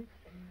in all this?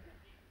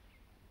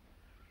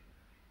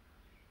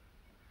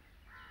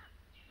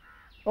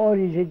 Or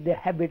is it the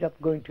habit of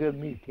going to a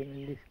meeting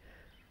and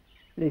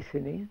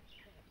listening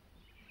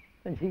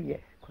and saying,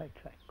 yes, quite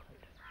right,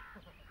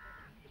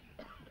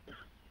 quite right.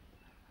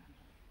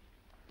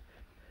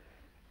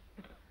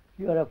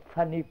 You're a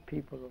funny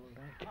people, all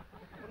right.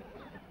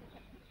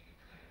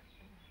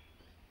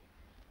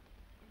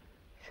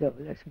 So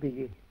let's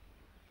begin.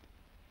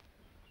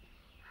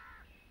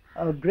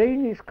 Our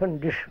brain is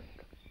conditioned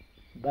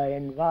by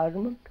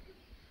environment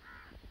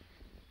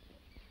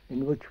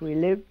in which we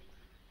live,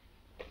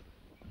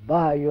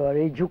 by your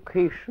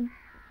education,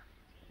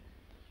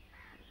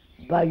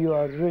 by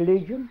your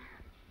religion,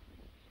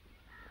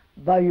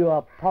 by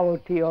your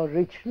poverty or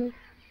richness.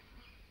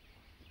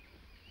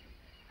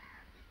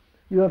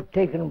 You have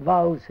taken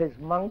vows as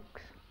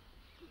monks.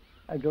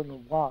 I don't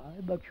know why,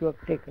 but you have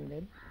taken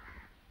them.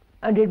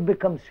 And it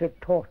becomes a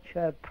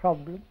torture, a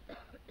problem.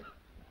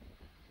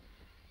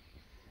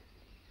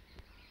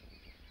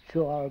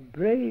 So our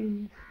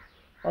brains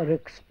are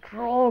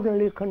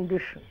extraordinarily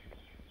conditioned.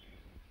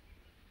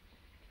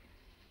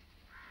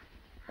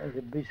 As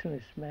a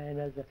businessman,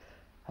 as a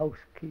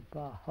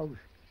housekeeper,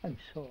 and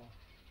so on.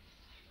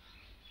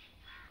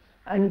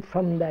 And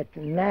from that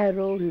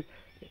narrow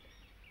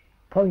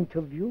point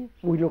of view,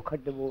 we look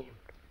at the world.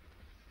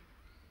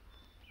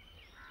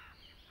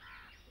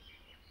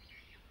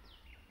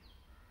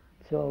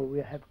 So we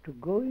have to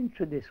go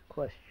into this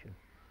question,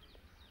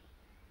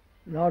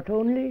 not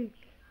only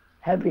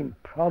having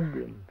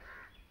problems,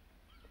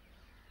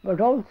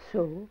 but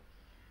also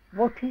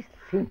what is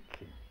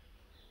thinking.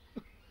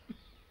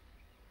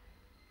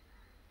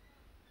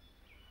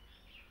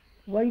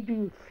 Why do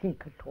you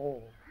think at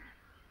all?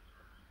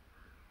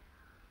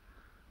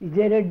 Is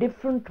there a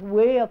different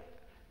way of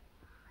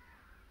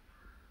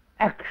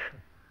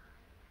action?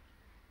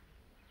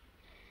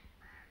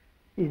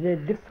 Is there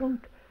a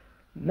different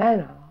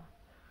manner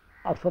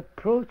of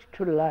approach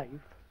to life,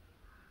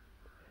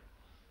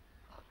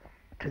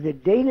 to the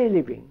daily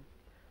living,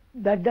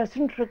 that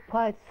doesn't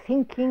require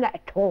thinking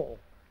at all?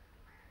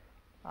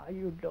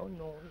 You don't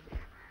know this.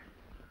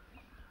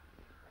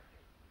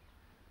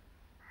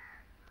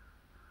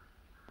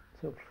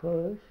 So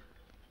first,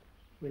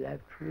 we'll have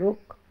to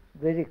look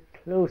very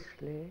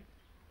closely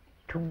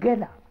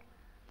together.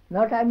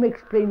 Not I'm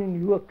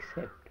explaining, you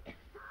accept.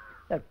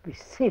 That would be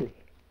silly.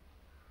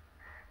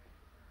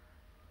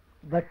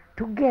 But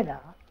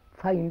together,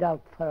 find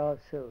out for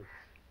ourselves.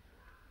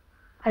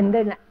 And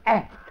then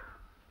act.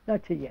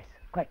 Not say, yes,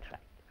 quite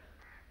right.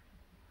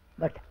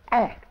 But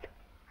act.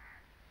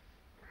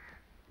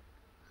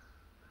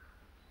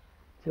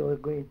 So we're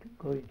going to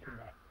go into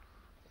that.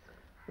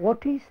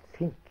 What is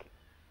thinking?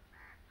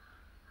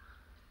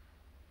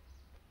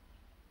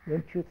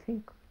 Don't you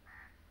think?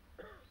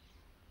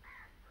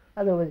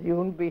 Otherwise you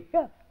won't be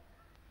here.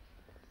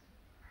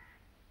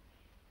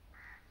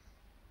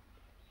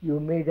 You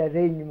made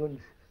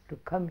arrangements to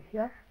come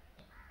here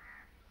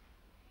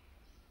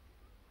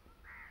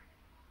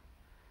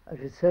at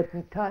a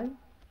certain time,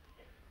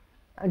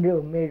 and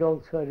you made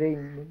also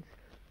arrangements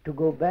to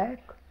go back.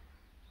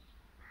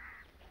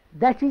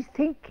 That is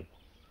thinking.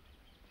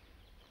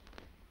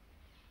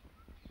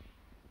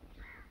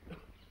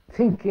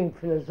 Thinking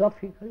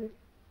philosophically.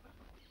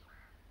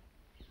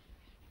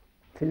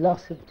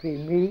 Philosophy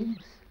means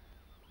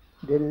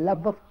the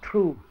love of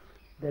truth,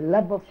 the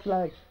love of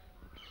life.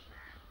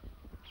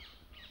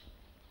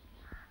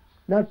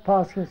 Not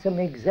passing some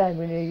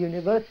exam in a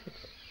university.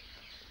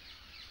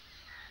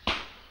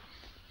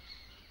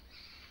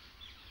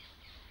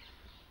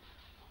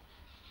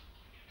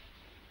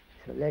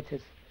 So let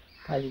us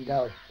find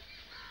out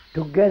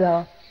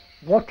together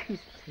what is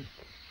thinking.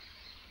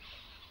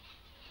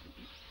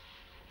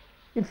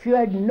 If you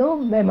had no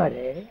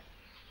memory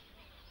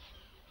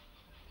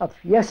of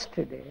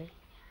yesterday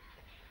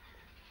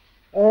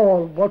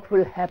or what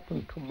will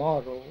happen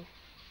tomorrow,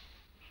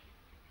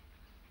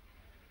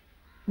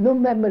 no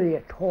memory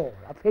at all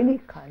of any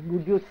kind,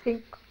 would you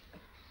think?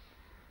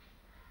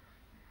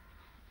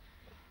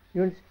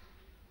 You understand?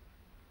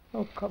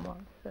 Oh, come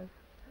on, sir.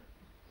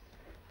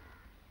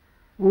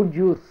 Would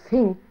you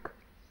think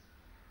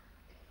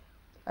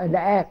and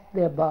act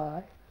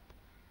thereby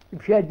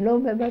if you had no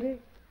memory?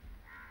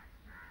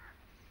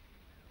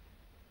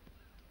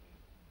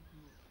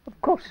 Of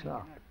course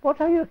not.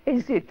 What are you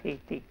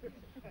hesitating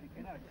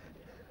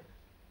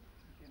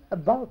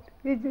about?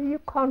 You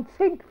can't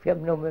think if you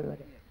have no memory.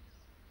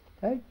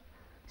 Right?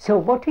 So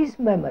what is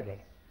memory?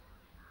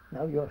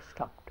 Now you're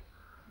stopped.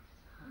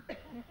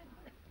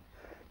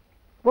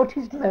 What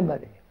is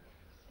memory?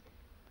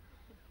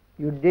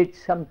 You did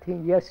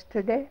something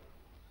yesterday,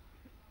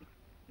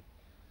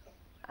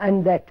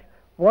 and that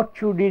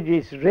what you did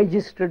is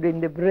registered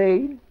in the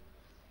brain,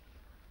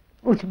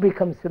 which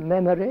becomes the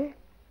memory,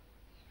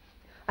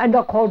 and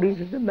according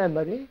to the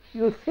memory,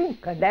 you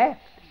think and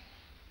act.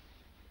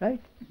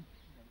 Right?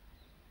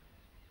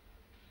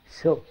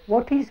 So,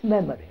 what is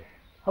memory?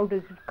 How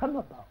does it come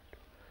about?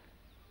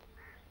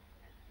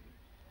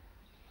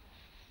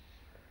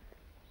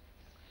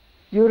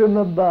 You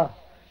remember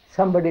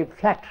somebody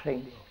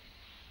flattering you.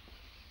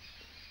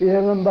 You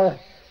remember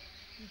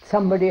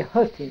somebody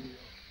hurting you,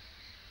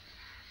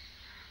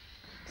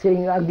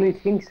 saying ugly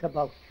things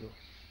about you,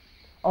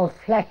 or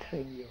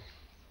flattering you,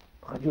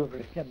 because you've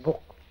written a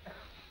book.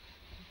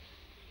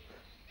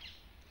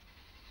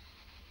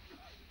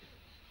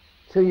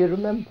 So you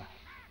remember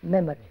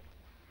memory.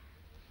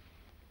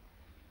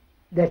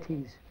 That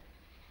is,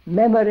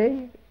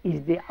 memory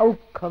is the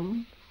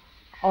outcome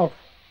of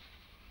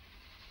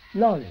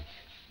knowledge,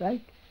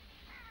 right?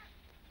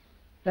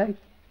 Right?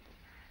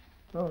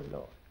 Oh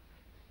Lord.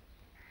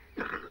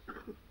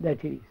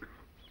 That is,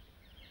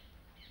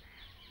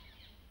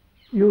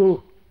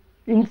 you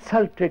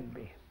insulted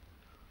me.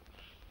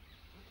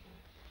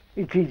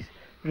 It is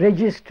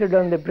registered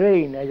on the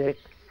brain as a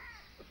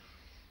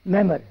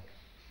memory.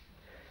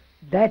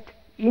 That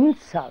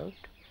insult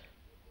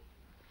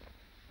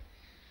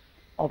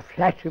or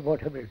flattery,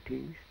 whatever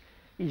it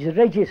is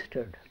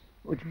registered,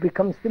 which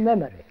becomes the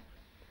memory.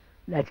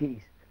 That is,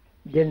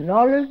 the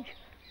knowledge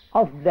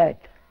of that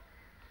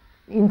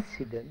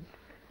incident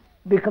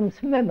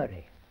becomes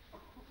memory.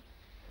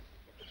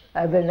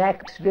 I have an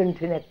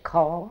accident in a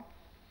car.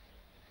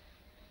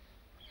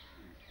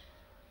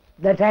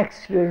 That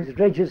accident is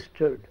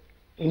registered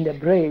in the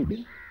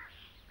brain,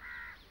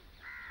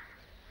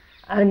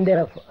 and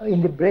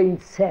in the brain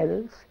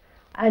cells,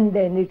 and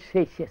then it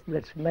says, yes,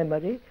 that's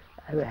memory.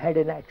 I had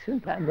an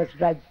accident, I must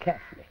drive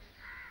carefully.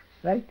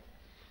 Right?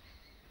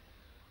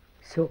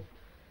 So,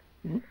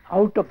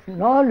 out of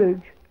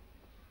knowledge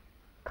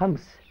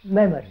comes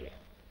memory.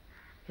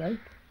 Right?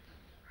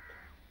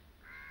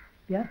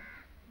 Yeah?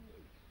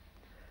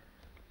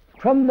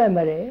 From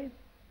memory,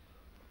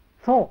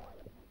 thought.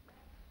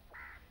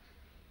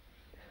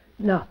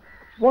 Now,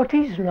 what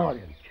is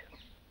knowledge?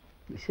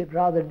 This is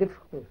rather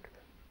difficult.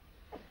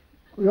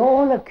 We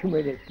all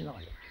accumulate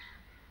knowledge.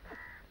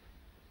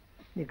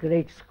 The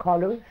great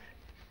scholars,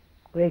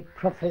 great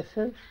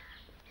professors,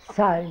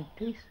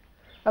 scientists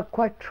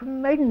acquire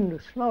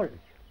tremendous knowledge.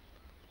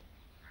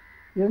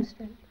 You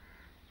understand?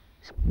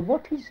 So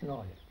what is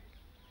knowledge?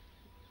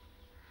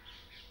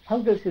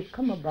 How does it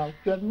come about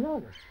to have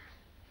knowledge?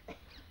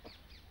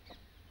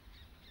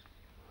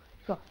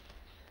 So,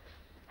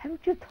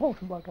 haven't you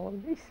thought about all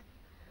this?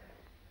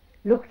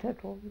 Looked at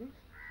all this?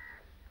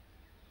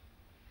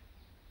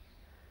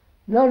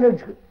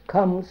 Knowledge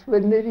comes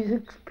when there is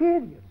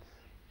experience.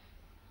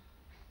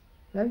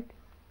 Right?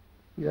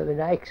 You have an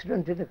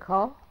accident in a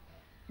car,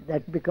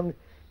 that becomes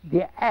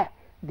the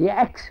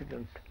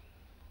accident.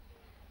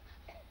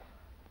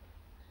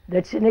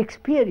 That's an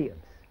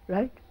experience,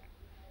 right?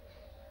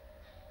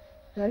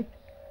 Right?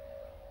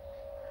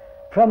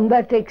 From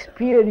that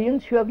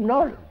experience you have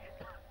knowledge.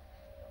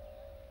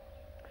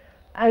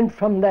 And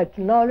from that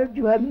knowledge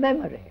you have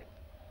memory.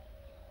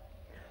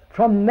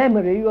 From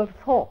memory you have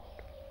thought.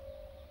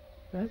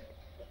 Right?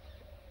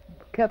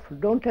 Be careful,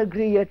 don't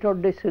agree yet or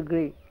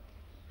disagree.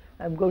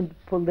 I'm going to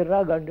pull the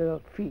rug under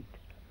your feet.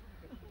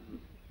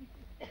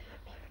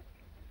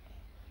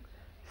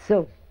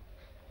 So,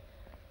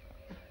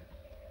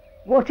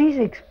 what is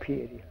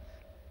experience?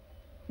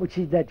 Which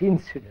is that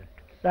incident,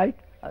 right?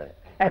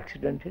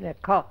 accident in a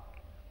car,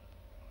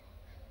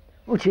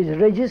 which is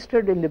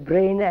registered in the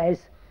brain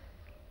as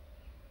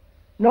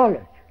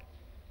knowledge,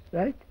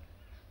 right?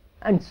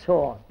 And so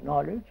on.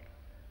 Knowledge,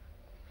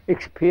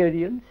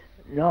 experience,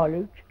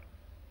 knowledge,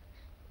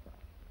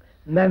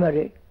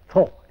 memory,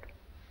 thought.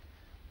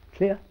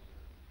 Clear?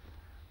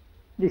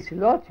 This is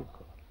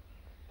logical.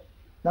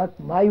 Not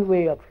my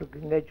way of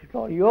looking at it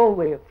or your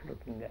way of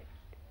looking at it.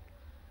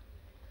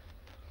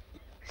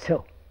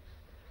 So,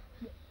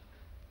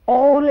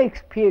 all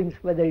experience,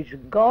 whether it's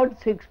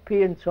God's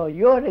experience or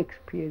your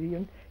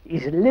experience,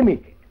 is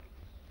limited.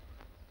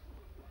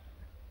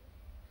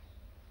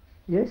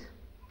 Yes?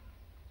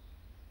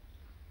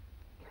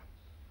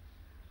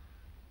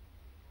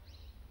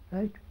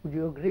 Right? Would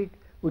you agree?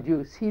 Would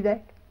you see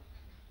that?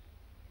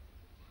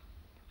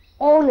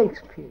 All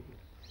experience.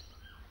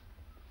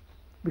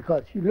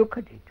 Because you look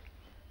at it,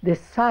 the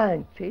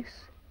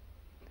scientists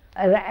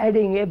are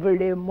adding every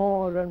day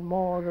more and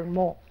more and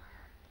more.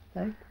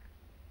 Right?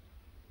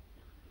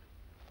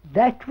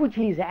 That which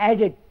is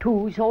added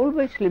to is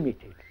always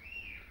limited.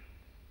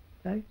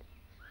 Right?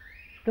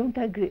 Don't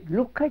agree.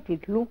 Look at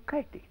it, look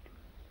at it.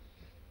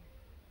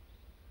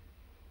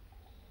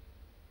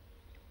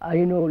 I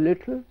know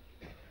little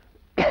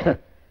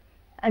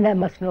and I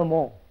must know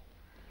more.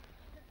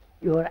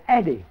 You are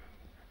adding,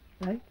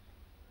 right?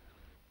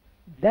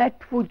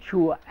 That which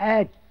you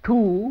add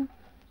to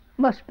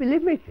must be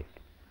limited.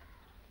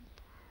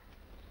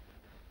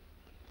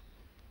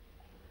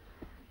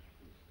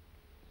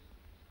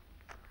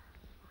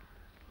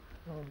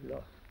 Oh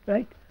Lord,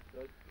 right?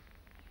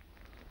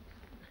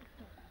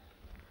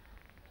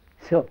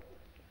 So,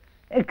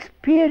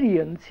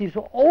 experience is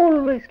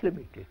always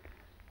limited.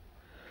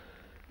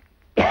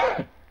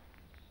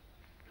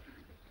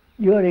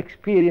 Your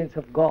experience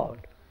of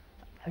God,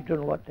 I don't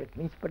know what that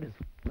means, but it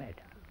doesn't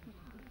matter.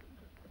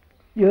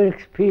 Your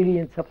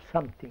experience of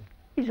something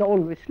is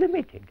always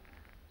limited.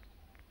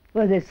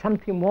 Well, there's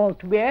something more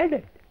to be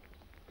added.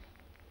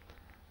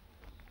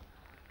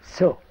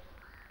 So,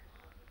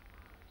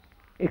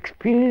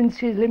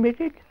 experience is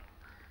limited,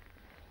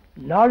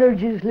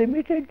 knowledge is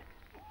limited,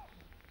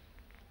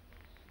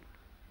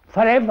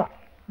 forever,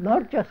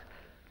 not just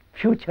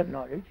future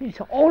knowledge, it's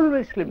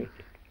always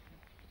limited.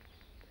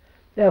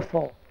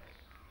 Therefore,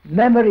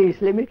 memory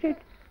is limited,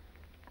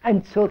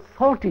 and so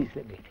thought is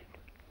limited.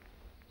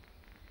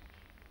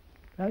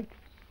 Right?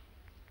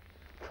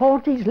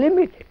 Thought is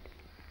limited.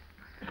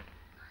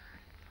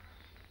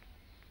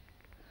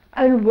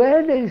 And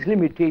where there is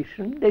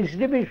limitation, there is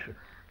division.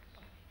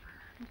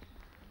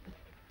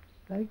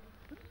 Right?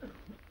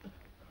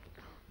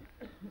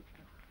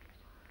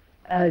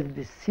 As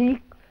the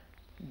Sikh,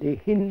 the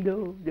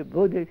Hindu, the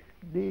Buddhist,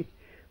 the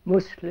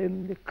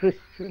Muslim, the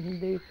Christian,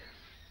 the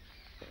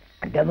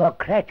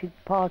Democratic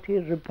Party,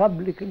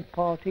 Republican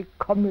Party,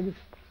 Communist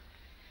Party.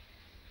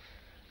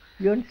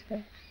 You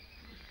understand?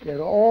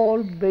 They're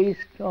all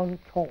based on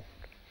thought.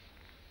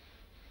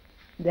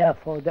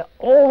 Therefore,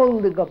 all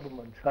the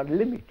governments are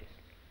limited.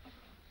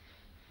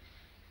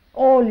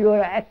 All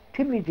your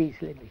activities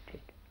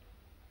limited.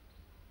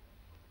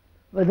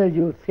 Whether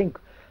you think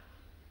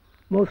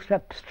most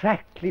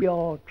abstractly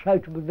or try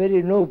to be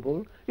very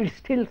noble, it's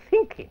still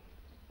thinking,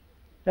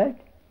 right?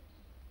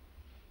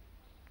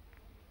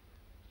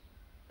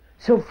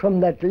 So from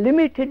that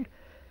limited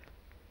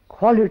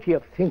quality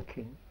of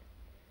thinking,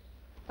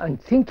 and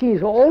thinking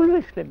is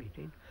always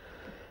limited,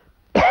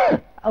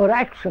 our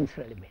actions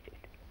are limited,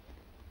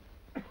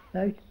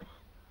 right?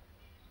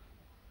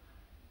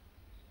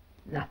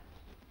 Now,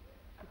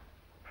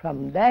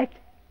 from that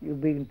you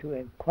begin to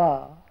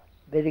inquire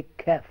very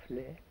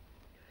carefully,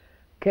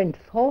 can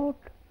thought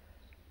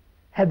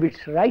have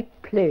its right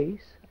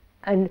place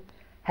and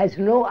has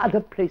no other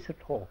place at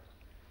all?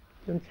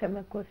 You understand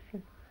my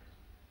question?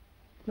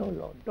 No,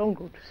 Lord, don't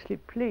go to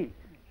sleep, please.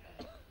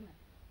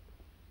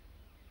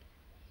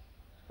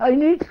 I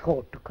need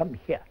thought to come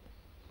here.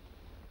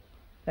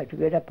 I have to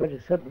get up at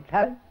a certain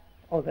time,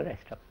 all the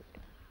rest of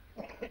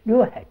it.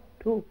 You had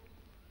to.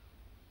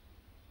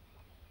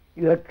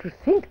 You had to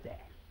think there.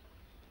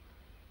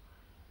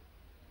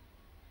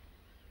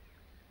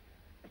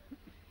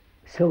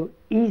 So,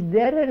 is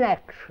there an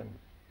action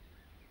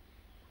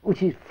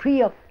which is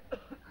free of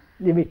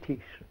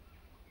limitation?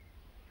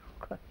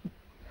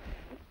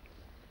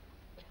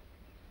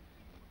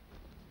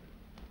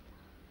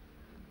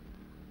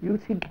 You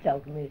think it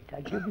out a minute,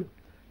 I give you.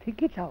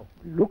 Think it out.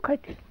 Look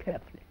at it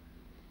carefully.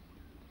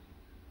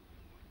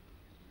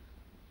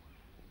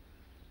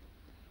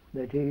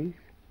 That is,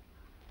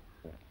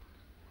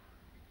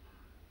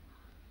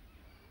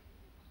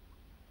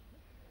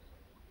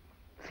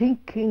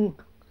 thinking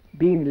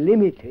being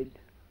limited,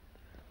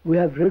 we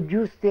have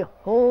reduced the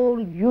whole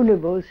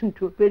universe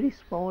into a very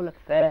small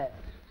affair.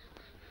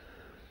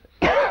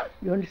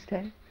 You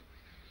understand?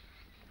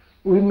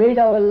 We made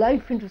our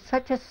life into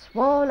such a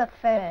small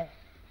affair.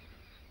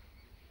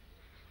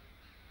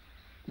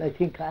 I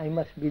think I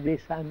must be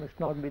this, I must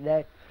not be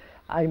that,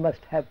 I must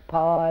have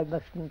power, I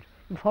mustn't.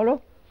 You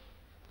follow?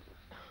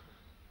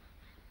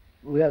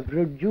 We have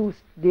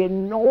reduced the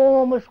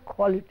enormous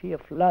quality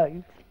of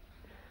life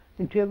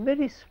into a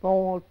very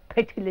small,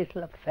 petty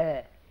little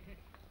affair.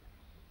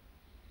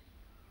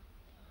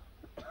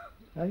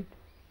 Right?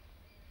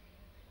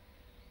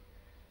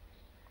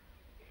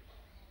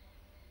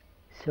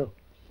 So,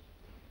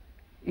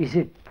 is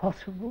it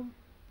possible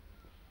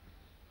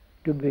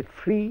to be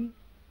free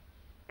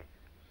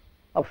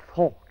of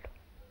thought?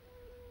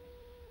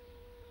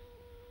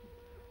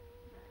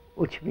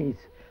 Which means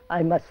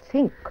I must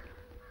think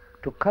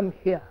to come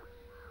here.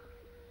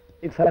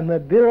 If I'm a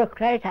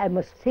bureaucrat, I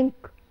must think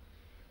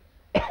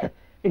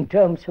in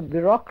terms of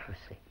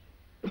bureaucracy.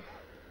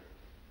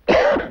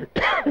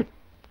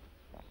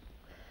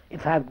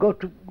 If I've got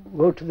to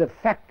go to the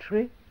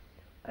factory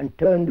and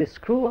turn the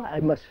screw, I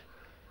must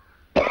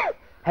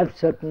have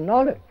certain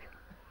knowledge.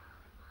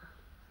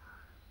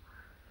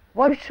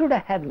 Why should I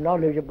have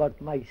knowledge about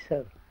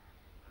myself?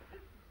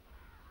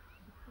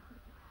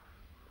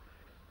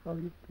 All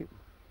you people.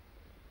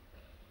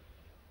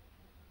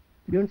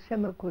 You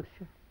understand my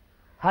question?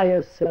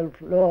 Higher self,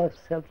 lower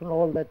self, and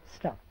all that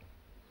stuff.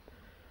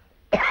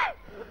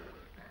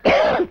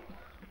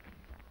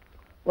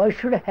 Why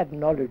should I have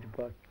knowledge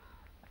about it?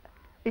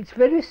 It's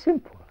very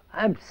simple.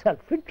 I'm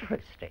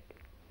self-interested.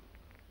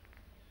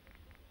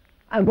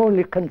 I'm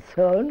only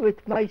concerned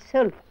with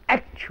myself,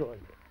 actually.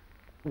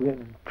 We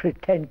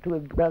pretend to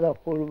be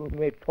brotherhood, we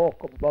may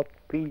talk about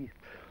peace,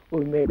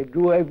 we may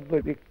do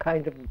every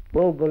kind of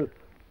verbal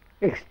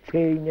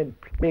exchange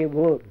and play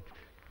words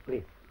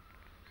with.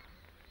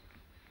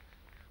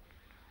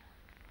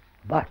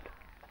 But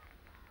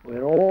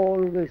we're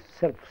always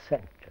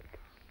self-centered,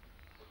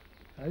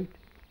 right?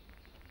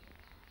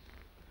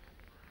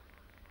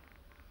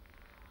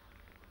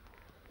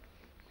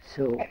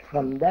 So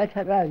from that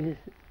arises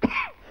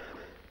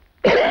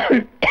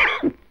the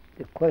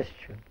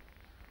question,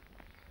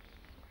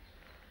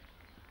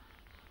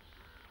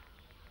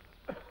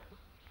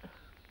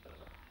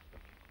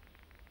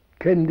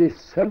 can this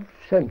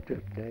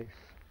self-centeredness,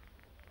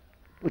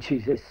 which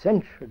is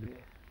essentially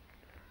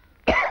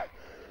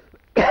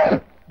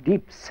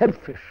deep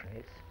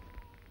selfishness,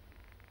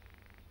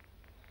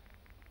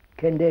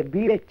 can there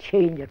be a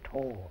change at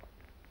all?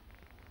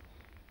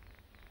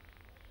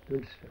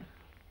 Listen.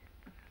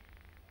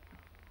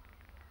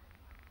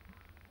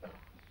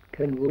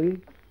 Can we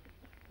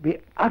be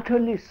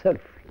utterly selfless?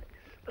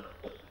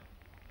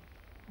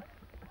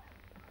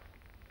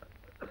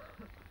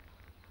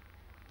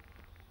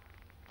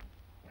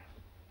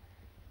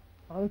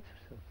 Also,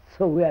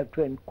 so we have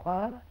to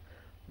inquire,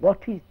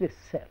 what is the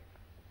self?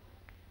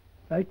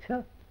 Right,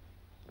 sir?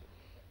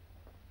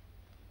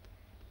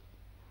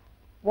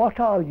 What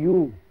are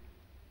you,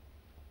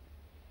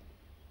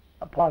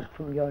 apart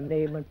from your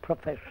name and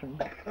profession,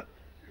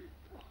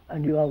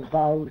 and your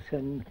vows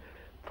and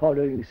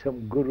following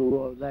some guru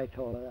or that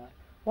or that?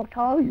 What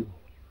are you?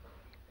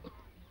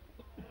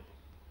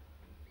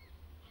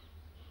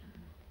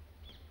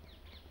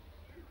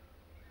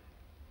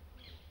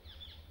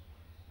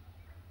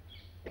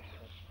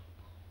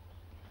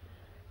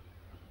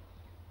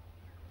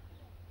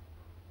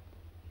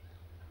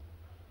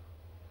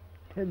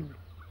 Tell me.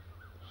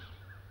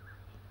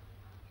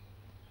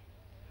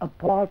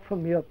 Apart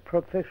from your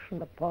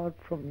profession, apart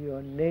from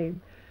your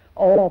name,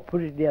 or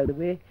put it the other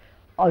way,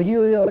 are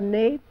you your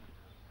name?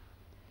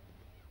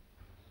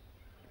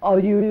 Are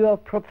you your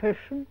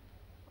profession?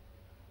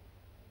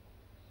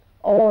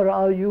 Or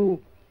are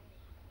you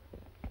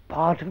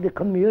part of the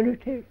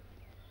community?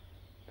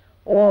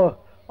 Or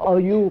are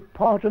you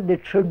part of the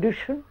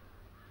tradition?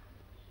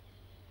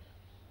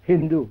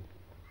 Hindu.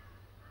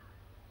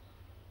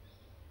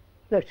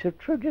 That's a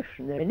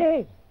tradition, a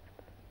name.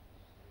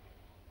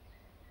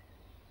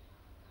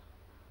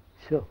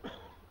 So,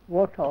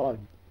 what are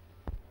you?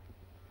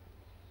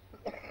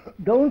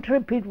 Don't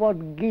repeat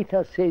what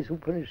Gita says,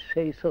 Upanishad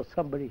says, or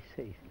somebody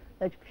says.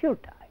 That's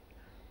futile.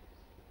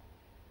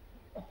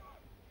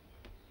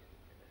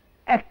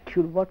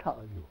 Actual, what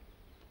are you?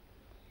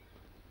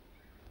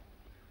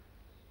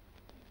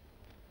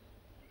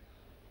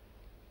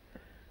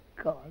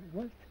 God,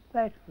 what's the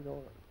matter with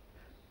all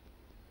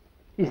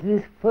of it? Is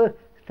this first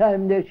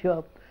time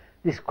that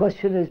this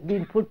question has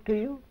been put to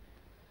you?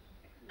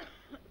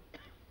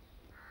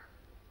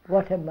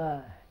 What am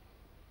I?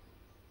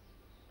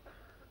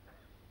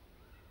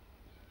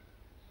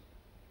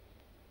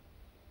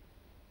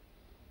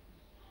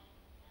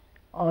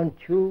 Aren't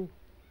you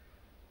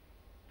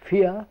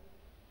fear?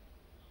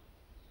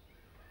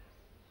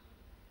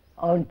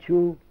 Aren't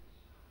you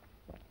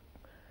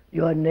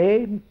your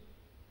name?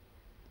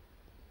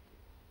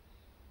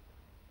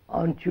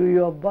 Aren't you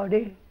your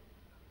body?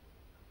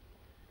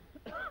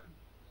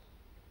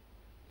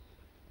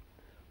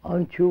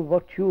 Aren't you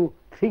what you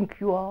think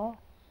you are?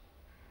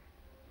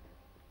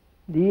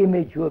 The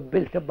image you have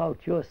built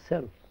about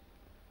yourself.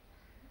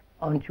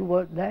 Aren't you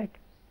what that?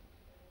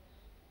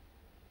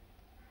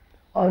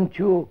 Aren't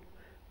you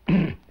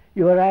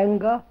your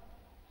anger?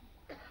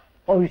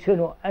 Or you say,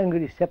 no, anger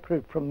is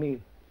separate from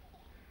me.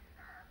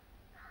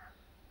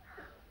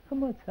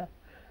 Come on, sir.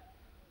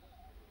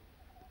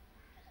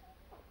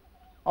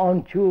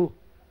 Aren't you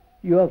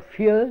your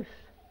fears,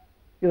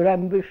 your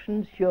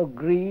ambitions, your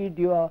greed,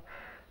 your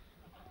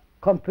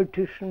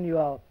competition,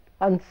 your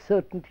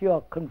uncertainty,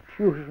 your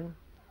confusion,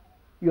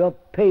 your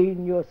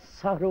pain, your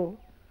sorrow?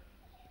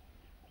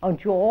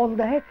 Aren't you all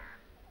that?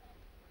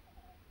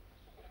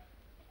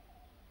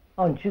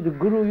 Aren't you the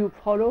guru you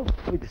follow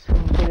with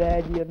some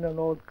medallion and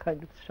all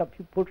kind of stuff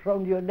you put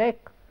around your neck?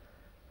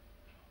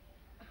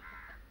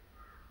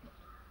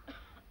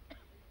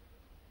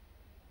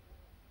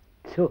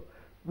 So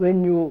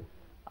when you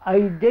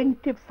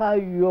identify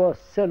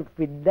yourself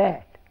with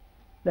that,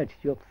 that's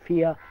your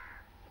fear,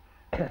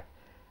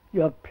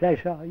 your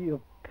pleasure, your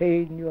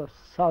pain, your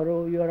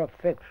sorrow, your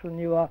affection,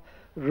 your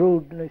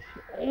rudeness,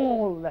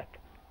 all that.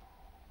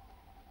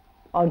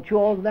 Aren't you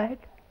all that?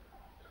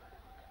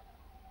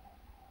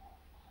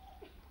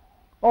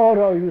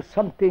 Or are you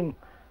something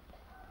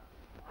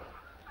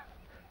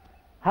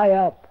high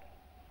up?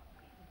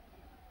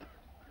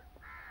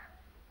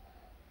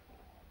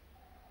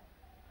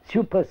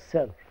 Super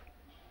self,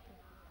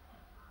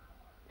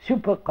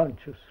 super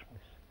consciousness.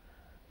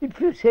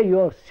 If you say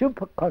you're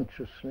super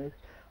consciousness,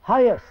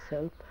 higher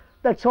self,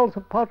 that's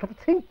also part of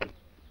thinking.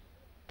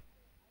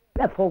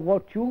 Therefore,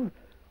 what you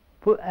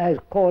put as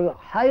called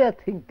higher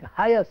think,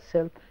 higher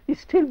self is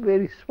still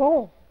very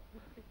small.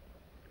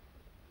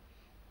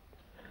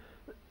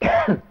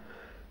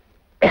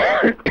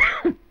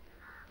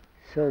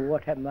 So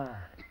what am I?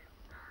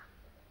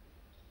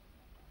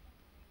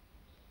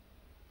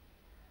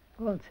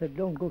 God said,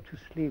 don't go to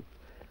sleep.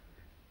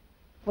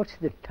 What's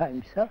the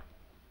time, sir?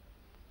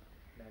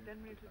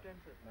 10 minutes to 10,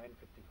 sir.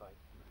 9:55.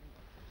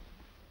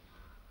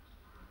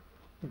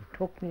 We've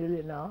talked nearly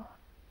an hour.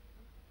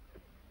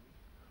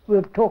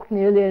 We've talked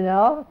nearly an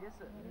hour? Yes,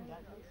 sir.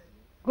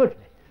 Good.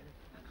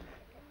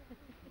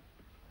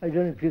 I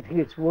don't know if you think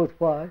it's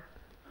worthwhile.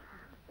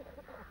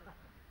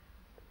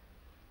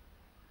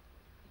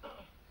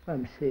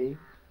 I'm saying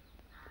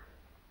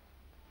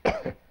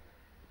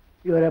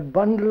you're a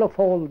bundle of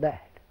all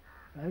that,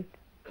 right?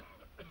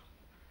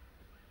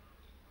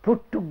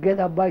 Put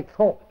together by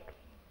thought.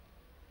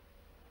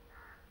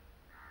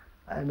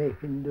 I'm a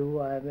Hindu,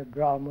 I'm a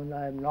Brahmin,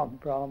 I'm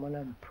not Brahmin,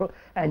 I'm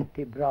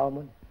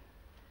anti-Brahmin.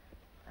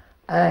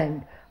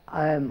 And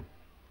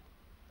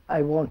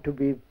I want to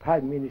be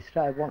Prime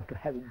Minister, I want to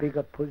have a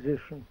bigger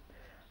position,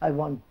 I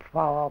want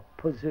power,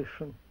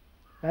 position,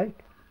 right?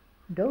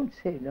 Don't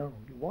say no,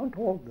 you want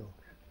all those.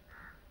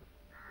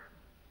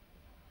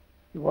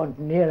 You want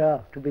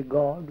nearer to be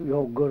God,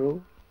 your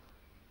Guru,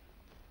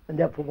 and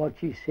therefore what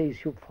he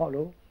says you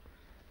follow.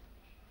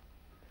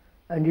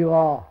 And you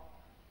are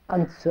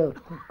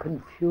uncertain,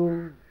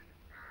 confused,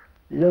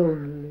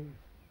 lonely,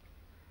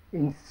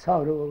 in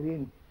sorrow,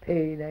 in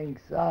pain,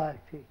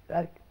 anxiety,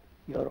 right?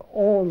 You're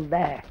all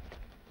that.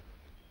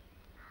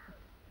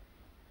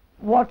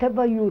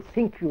 Whatever you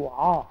think you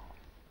are,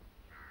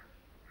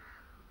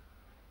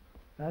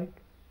 right?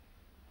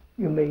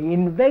 You may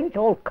invent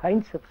all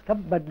kinds of stuff,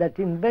 but that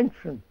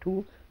invention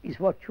too is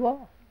what you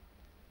are.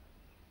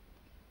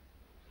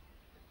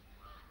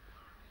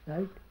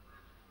 Right?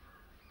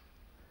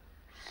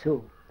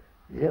 So,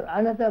 there's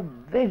another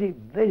very,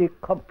 very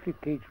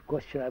complicated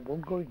question I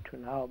won't go into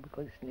now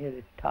because it's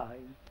nearly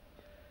time.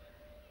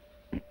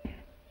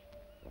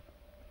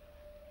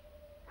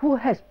 Who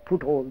has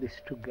put all this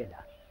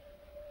together?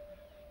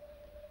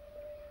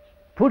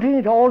 Putting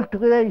it all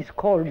together is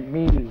called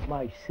me,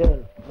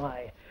 myself,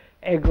 my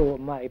ego,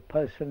 my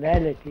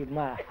personality,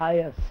 my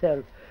higher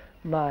self,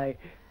 my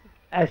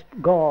as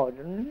God,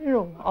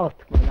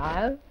 Atman.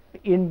 I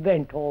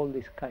invent all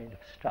this kind of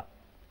stuff.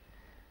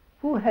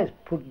 Who has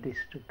put this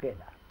together?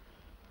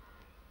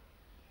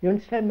 You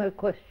understand my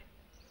question?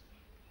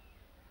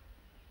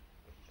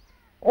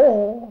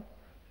 Or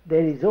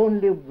there is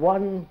only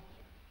one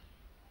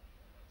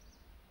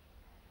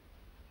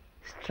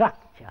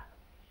structure.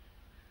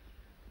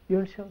 You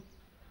understand?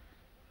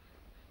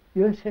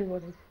 You understand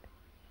what I said?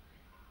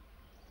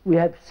 We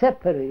have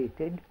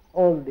separated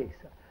all this.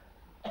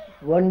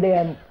 One day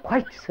I'm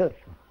quite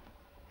certain,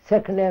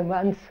 second day I'm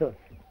uncertain.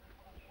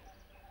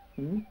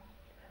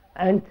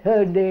 And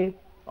third day,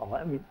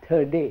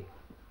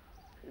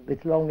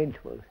 with long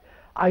intervals,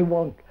 I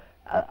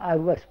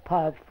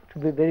aspire to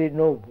be very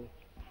noble.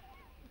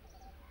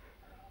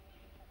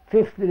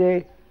 Fifth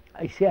day,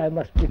 I say I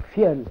must be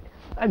fearless,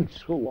 and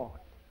so on,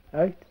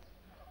 right?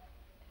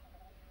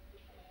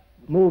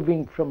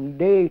 Moving from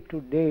day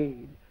to day,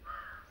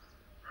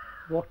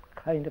 what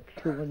kind of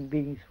human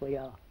beings we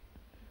are.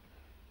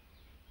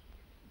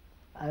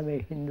 I'm a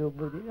Hindu,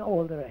 Buddhist,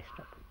 all the rest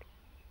of it.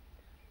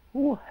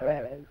 Who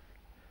has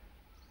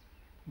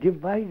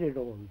divided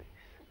all this?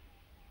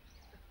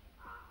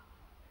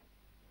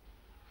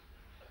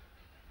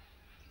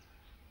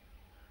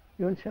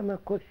 You understand my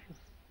question?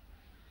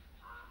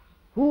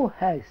 Who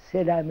has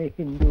said I'm a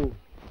Hindu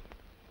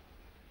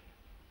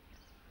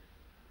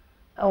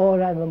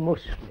or I'm a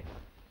Muslim?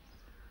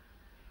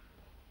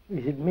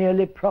 Is it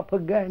merely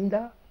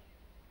propaganda?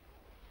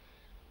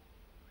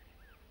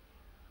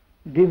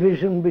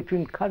 Division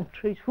between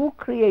countries? Who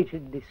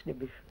created this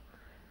division?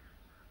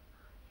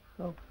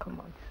 Oh, come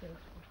on, sir.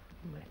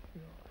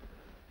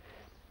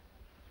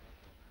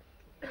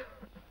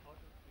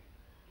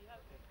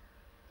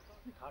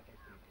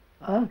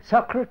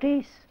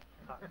 Socrates?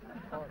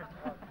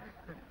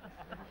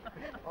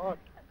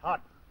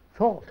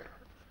 Thought.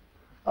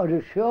 Are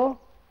you sure?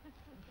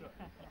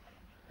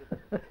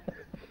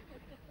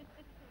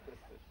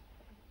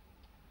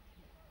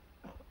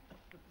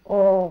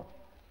 Or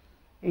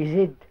is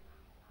it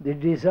the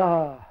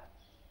desire,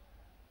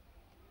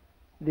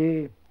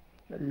 the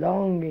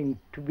longing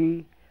to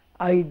be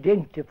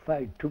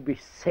identified, to be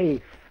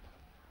safe?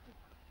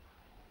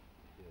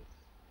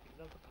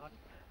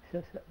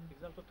 Yes.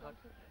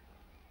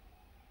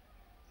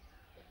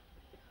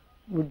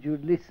 Would you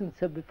listen,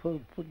 sir, before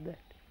you put that?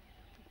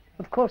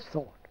 Of course,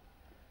 thought.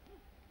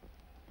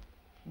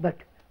 But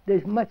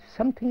there's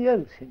something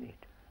else in it.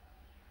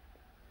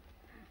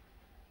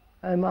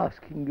 I'm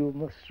asking you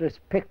most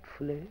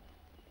respectfully,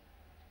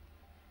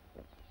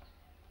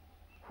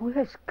 who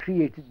has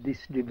created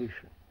this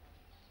division?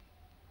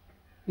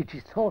 It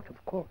is thought,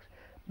 of course,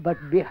 but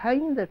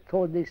behind that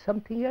thought there's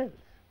something else.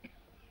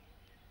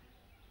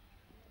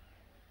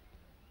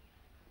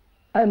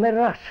 I'm a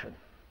Russian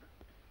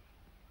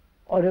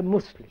or a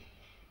Muslim,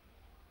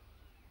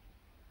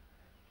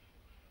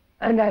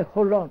 and I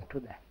hold on to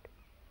that,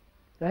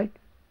 right?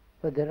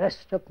 For the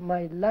rest of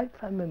my life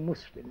I'm a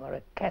Muslim or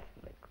a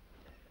Catholic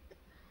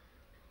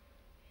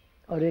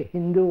or a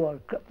Hindu or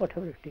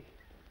whatever it is.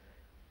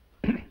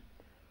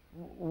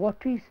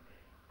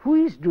 Who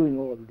is doing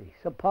all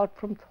this apart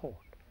from thought?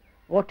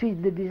 What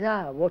is the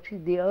desire? What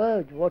is the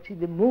urge? What is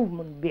the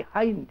movement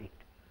behind it?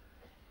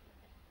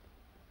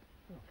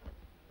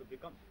 To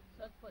become.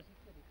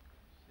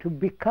 To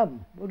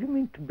become. What do you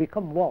mean to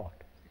become what?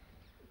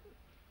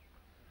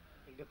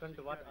 Different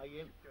to what I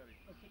am.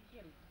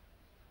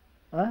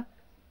 Huh?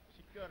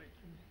 Security.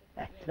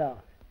 At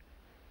last.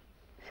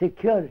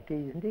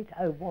 Security, isn't it?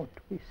 I want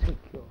to be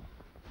secure.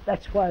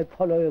 That's why I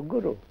follow a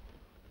guru.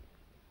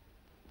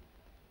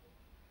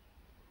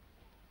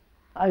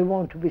 I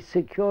want to be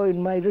secure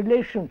in my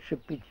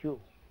relationship with you,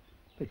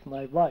 with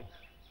my wife.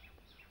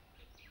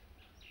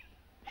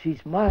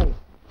 She's mine.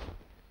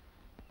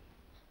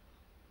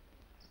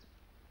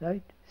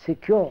 Right?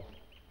 Secure.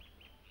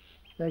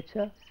 Right,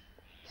 sir?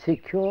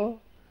 Secure,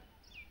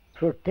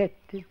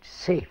 protected,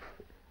 safe.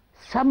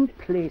 Some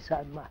place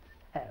I must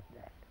have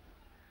that.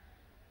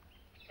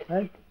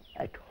 Right?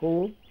 At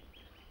home,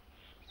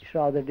 it's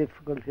rather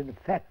difficult in a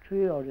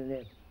factory or in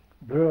a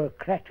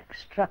bureaucratic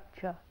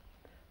structure.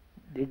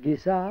 The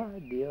desire,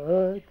 the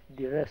urge,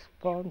 the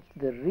response,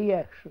 the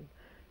reaction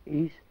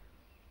is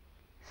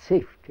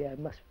safety. I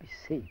must be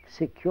safe,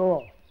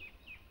 secure.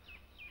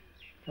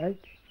 Right?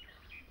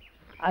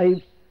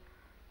 I,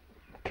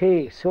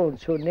 K,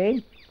 so-and-so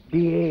name,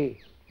 B.A.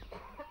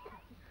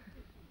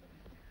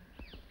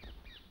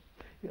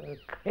 You're a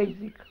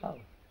crazy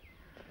clown.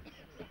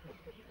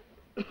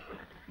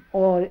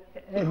 Or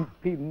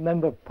MP,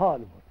 Member of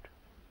Parliament.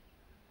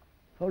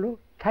 Follow?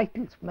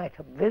 Titles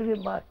matter very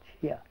much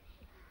here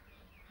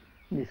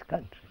in this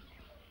country.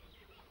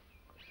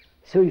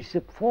 So it's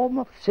a form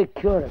of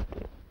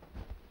security,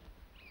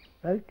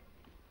 right?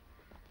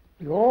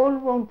 We all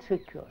want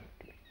security.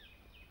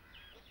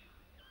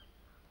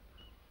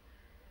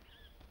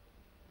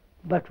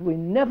 But we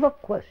never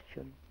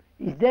question,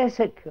 is there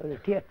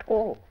security at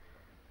all?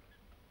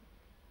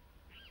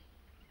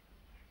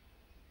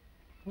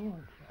 Come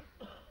on,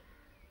 sir.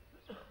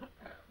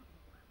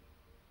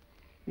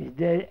 Is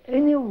there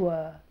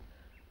anywhere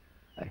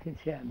I can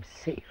say I'm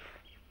safe?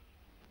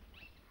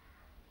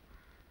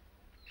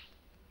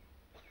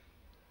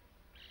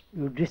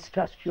 You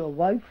distrust your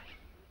wife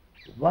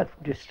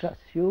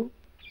distrusts you,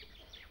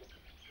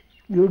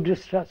 you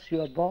distrust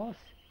your boss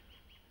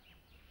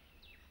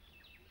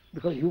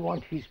because you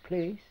want his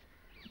place.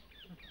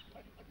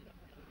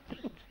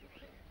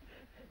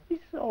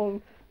 It's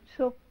all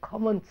so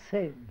common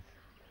sense.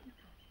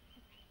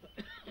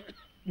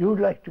 You'd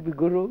like to be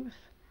gurus?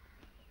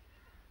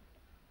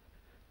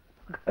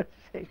 For God's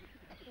sake.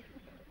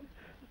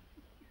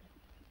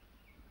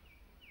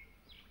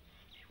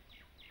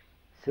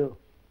 So,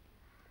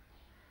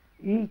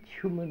 each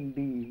human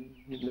being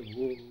in the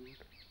world,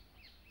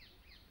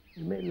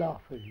 you may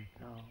laugh at it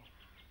now,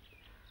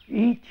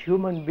 each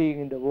human being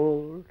in the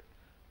world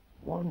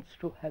wants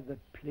to have a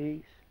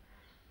place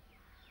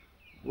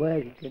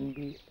where he can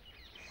be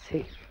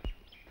safe,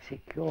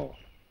 secure,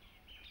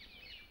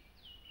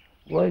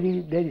 where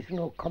there is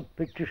no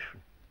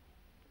competition,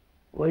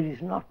 where he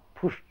is not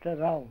pushed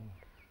around,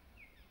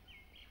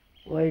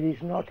 where he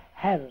is not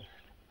harassed.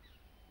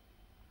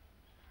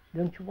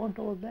 Don't you want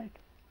all that?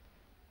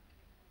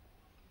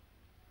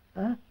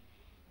 Huh?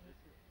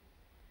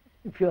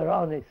 If you're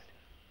honest,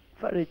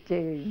 for a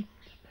change.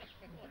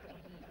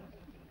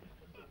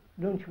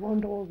 Don't you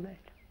want all that?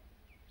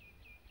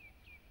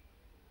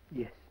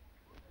 Yes.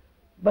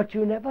 But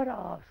you never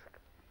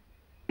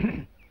ask,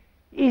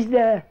 is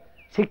there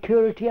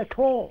security at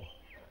all?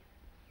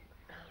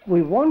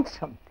 We want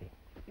something.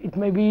 It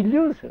may be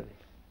illusory.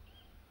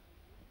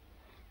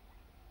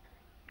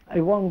 I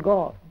want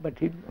God, but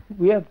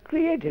we have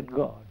created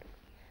God.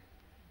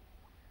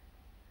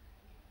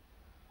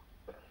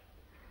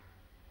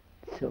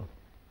 So,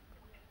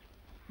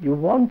 you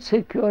want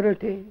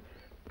security,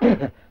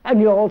 and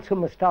you also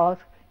must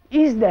ask,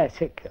 is there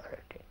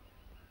security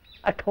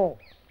at all?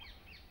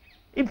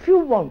 If you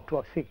want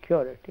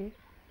security,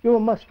 you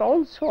must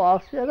also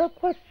ask the other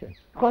question.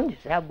 You can't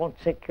just have one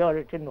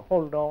security and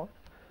hold on.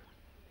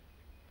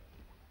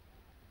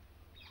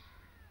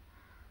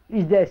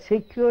 Is there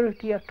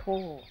security at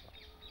all?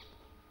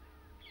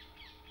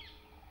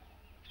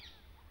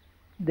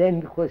 Then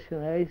the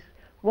question is,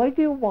 why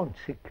do you want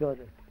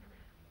security?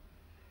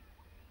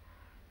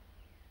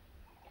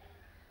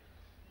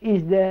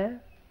 Is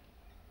there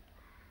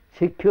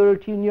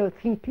security in your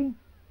thinking?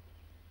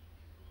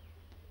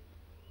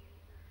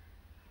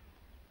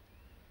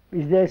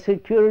 Is there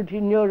security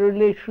in your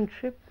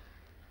relationship?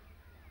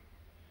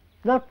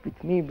 Not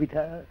with me, with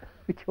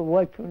your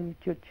wife and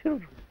with your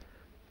children.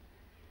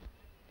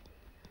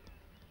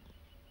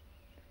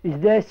 Is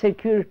there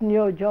security in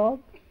your job?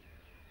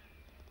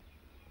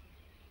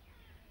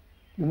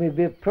 You may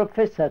be a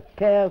professor,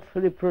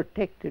 carefully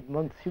protected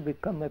once you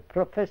become a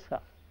professor.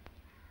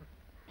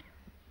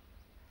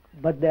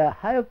 But there are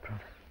higher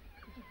professors.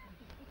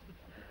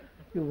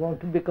 You want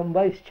to become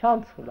vice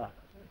chancellor.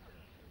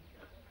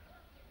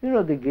 You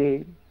know the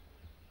game.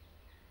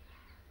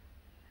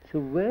 So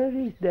where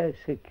is there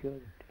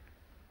security?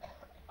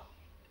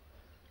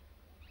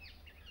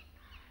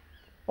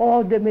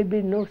 Or there may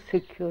be no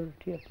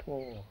security at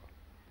all.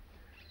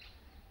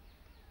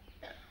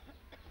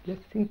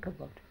 Just think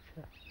about it,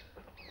 sir.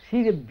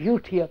 See the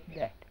beauty of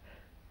that.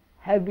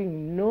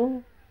 Having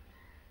no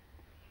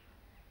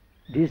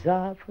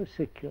desire for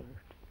security.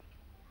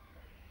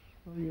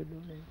 Oh, you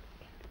know,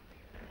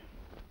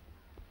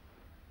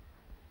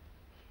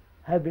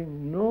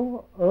 having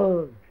no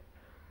urge,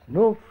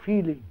 no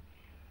feeling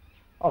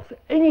of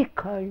any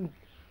kind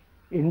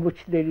in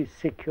which there is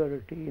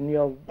security, in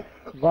your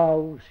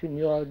vows, in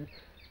your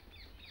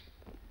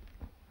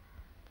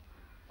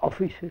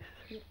offices,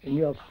 in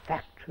your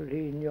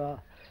factory, in your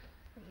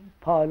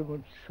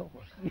parliament, so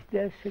on. Is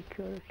there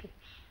security?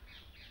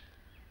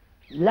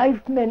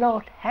 Life may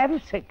not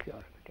have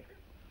security.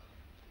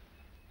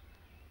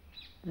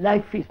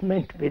 Life is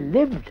meant to be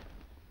lived.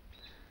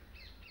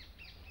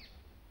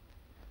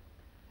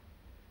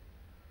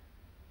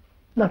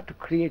 Not to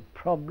create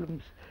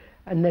problems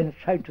and then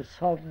try to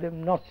solve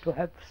them, not to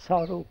have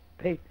sorrow,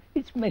 pain.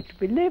 It's meant to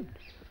be lived.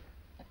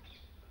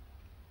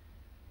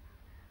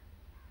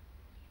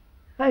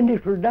 And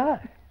it will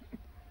die.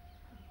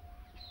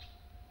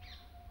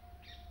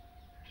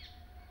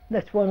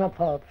 That's one of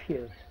our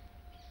fears,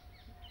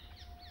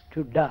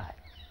 to die,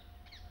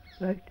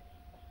 right?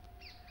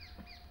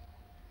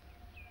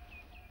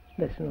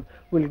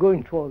 We'll go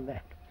into all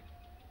that.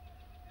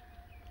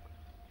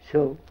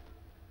 So,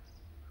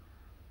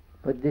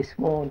 but this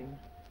morning,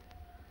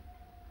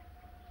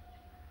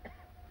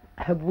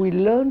 have we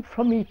learned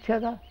from each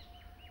other,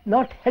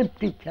 not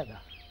helped each other?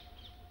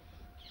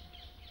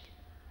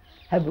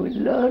 Have we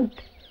learned?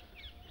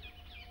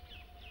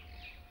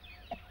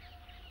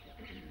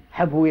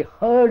 Have we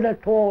heard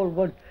at all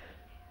what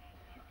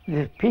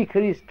the speaker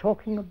is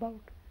talking about?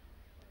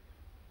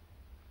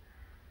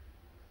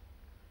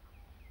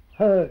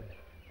 Heard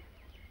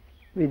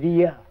with the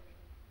ear.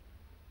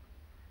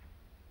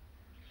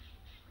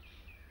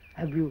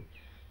 Have you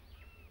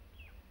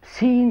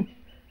seen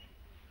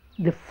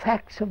the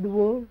facts of the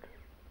world,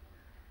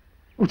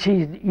 which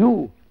is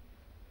you?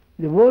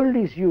 The world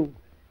is you.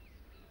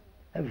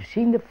 Have you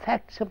seen the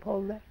facts of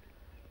all that?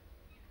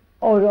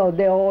 Or are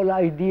they all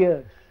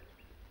ideas?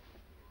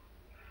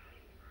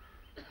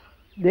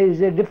 There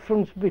is a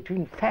difference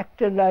between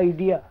fact and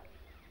idea.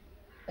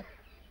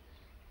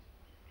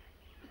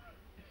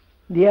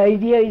 The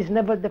idea is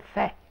never the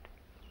fact.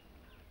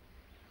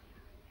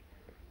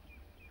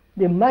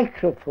 The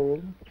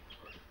microphone,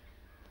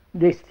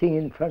 this thing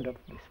in front of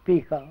the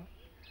speaker,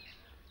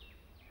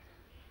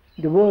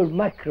 the word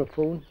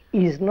microphone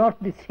is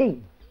not the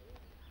thing,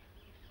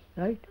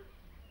 right?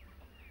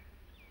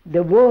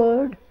 The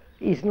word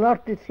is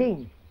not the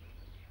thing.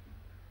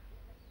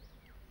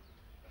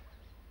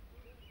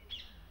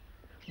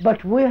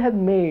 But we have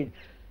made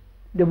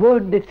the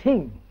word the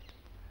thing.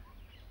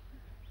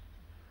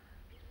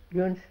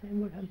 You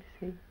understand what I'm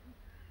saying?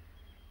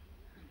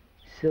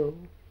 So,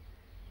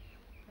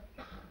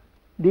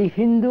 the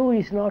Hindu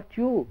is not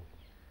you.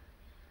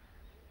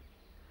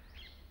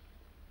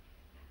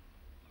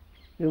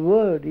 The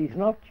word is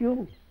not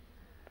you.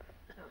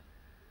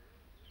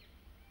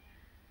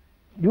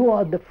 You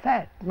are the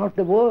fact, not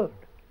the word.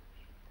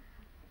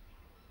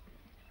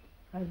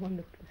 I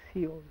wanted to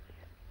see all this.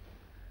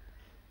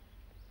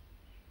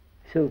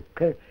 So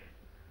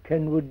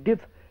can we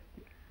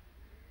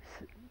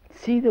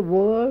see the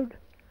word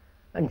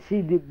and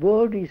see the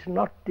word is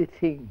not the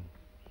thing.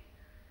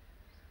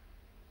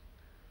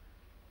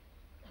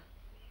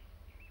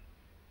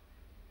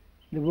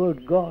 The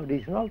word God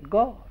is not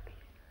God.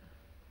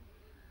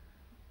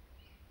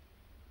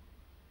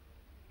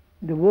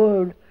 The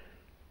word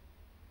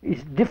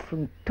is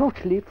different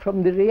totally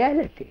from the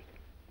reality,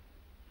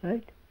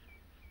 right?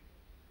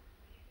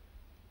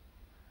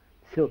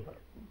 So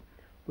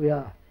we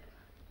are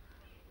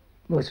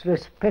most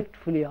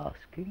respectfully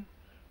asking,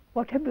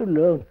 what have you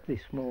learned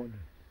this morning?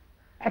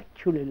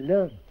 Actually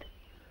learned.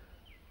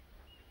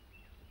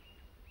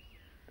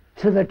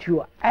 So that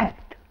you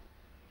act.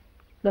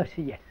 Not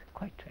say, yes,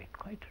 quite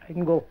right,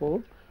 and go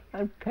home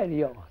and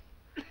carry on.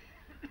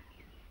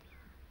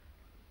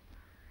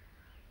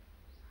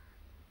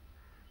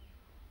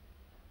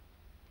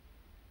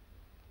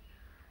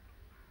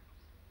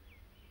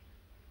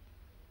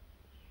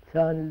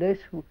 So unless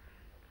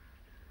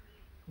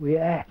we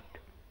act,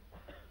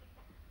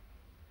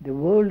 the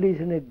world is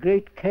in a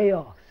great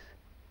chaos.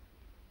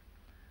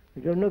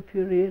 I don't know if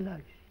you realize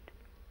it.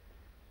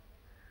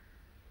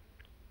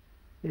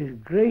 There's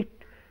great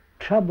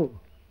trouble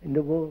in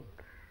the world,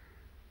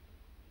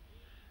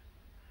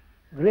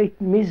 great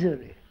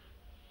misery.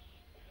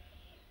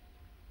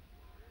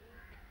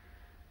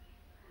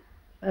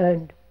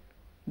 And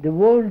the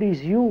world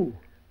is you.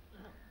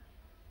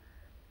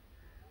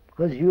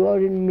 Because you are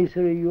in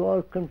misery, you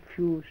are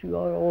confused, you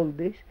are all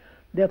this.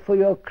 Therefore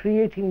you are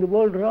creating the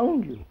world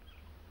around you.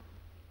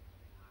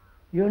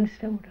 You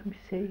understand what I'm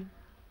saying?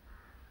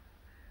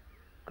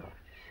 God's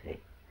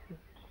sake.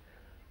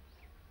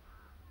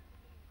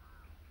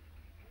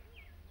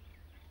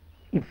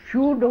 If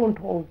you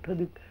don't alter,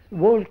 the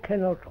world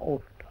cannot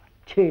alter,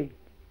 change.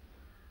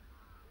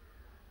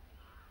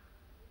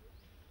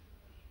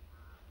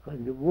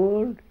 Because the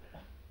world,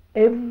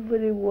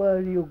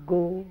 everywhere you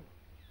go,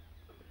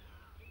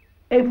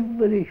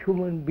 every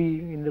human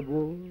being in the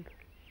world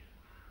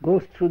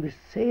goes through the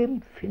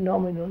same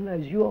phenomenon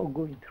as you are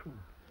going through.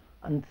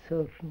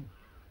 Uncertain,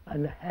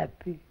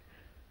 unhappy,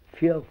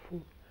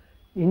 fearful,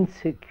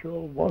 insecure,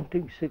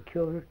 wanting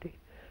security,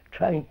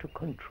 trying to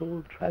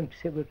control, trying to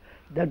say, well,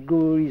 that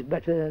guru is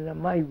better than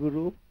my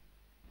guru,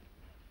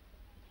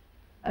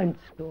 and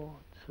so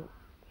on, so.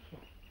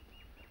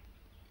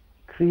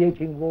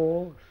 Creating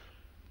wars.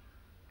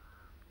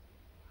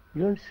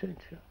 You understand,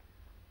 sir?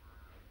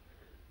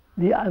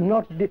 I'm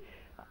not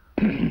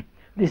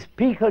the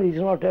speaker is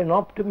not an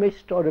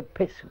optimist or a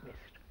pessimist.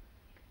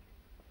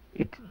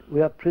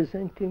 We are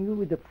presenting you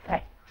with the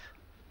facts,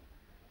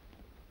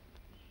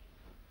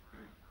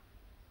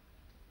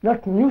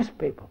 not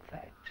newspaper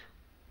facts.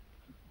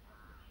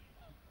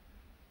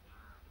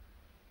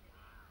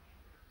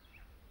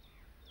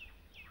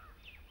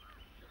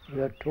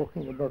 We are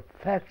talking about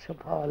facts of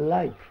our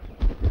life.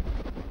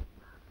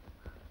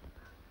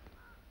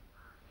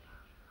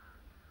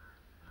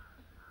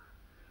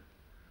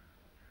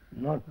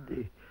 Not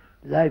the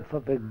life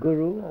of a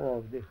guru or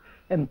of the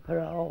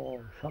emperor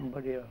or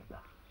somebody else.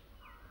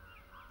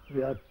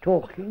 We are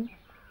talking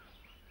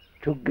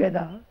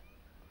together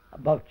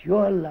about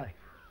your life.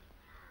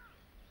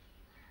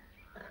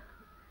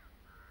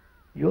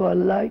 Your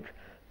life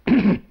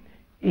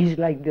is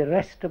like the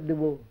rest of the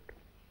world.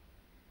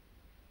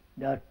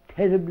 They are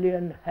terribly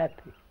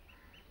unhappy,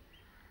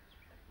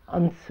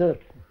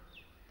 uncertain,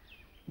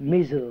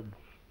 miserable,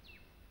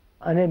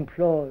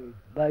 unemployed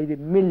by the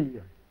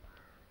million.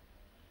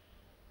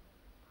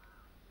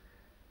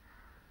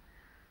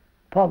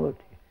 Poverty,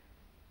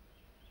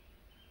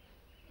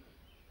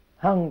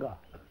 hunger,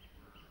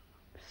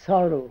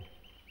 sorrow,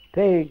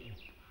 pain,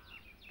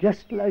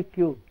 just like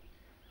you.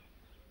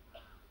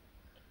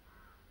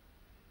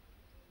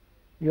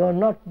 You are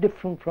not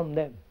different from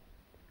them.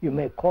 You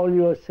may call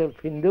yourself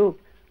Hindu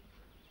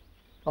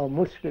or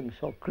Muslims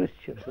or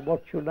Christians,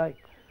 what you like,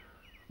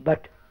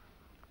 but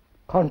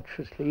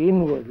consciously,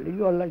 inwardly,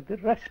 you are like the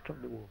rest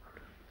of the world.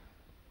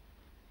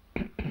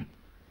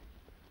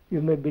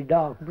 You may be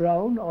dark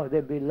brown or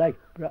they be light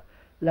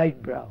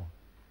brown.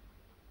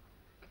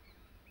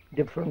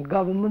 Different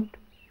government,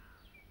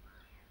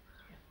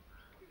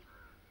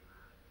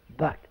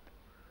 but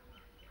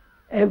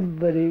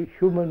every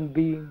human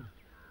being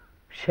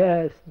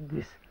shares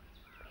this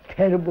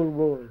terrible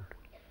world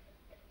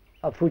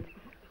of which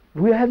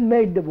we have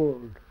made the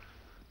world.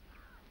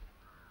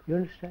 You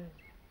understand?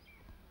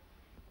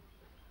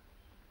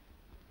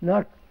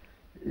 Not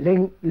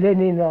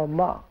Lenin or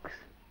Marx.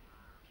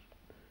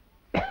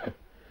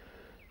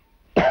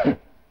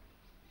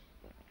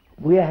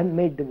 We have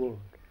made the world.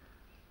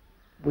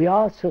 We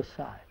are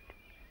society.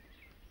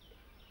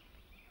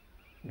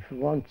 If you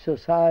want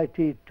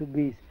society to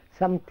be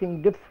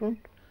something different,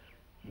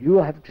 you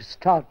have to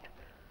start.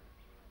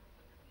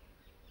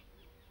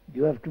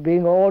 You have to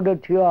bring order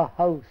to your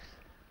house.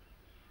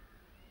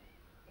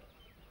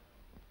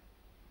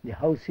 The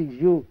house is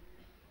you.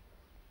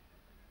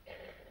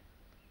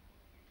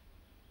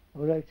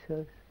 All right,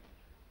 sirs?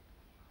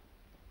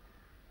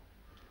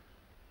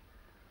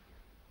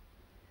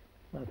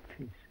 My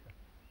feet.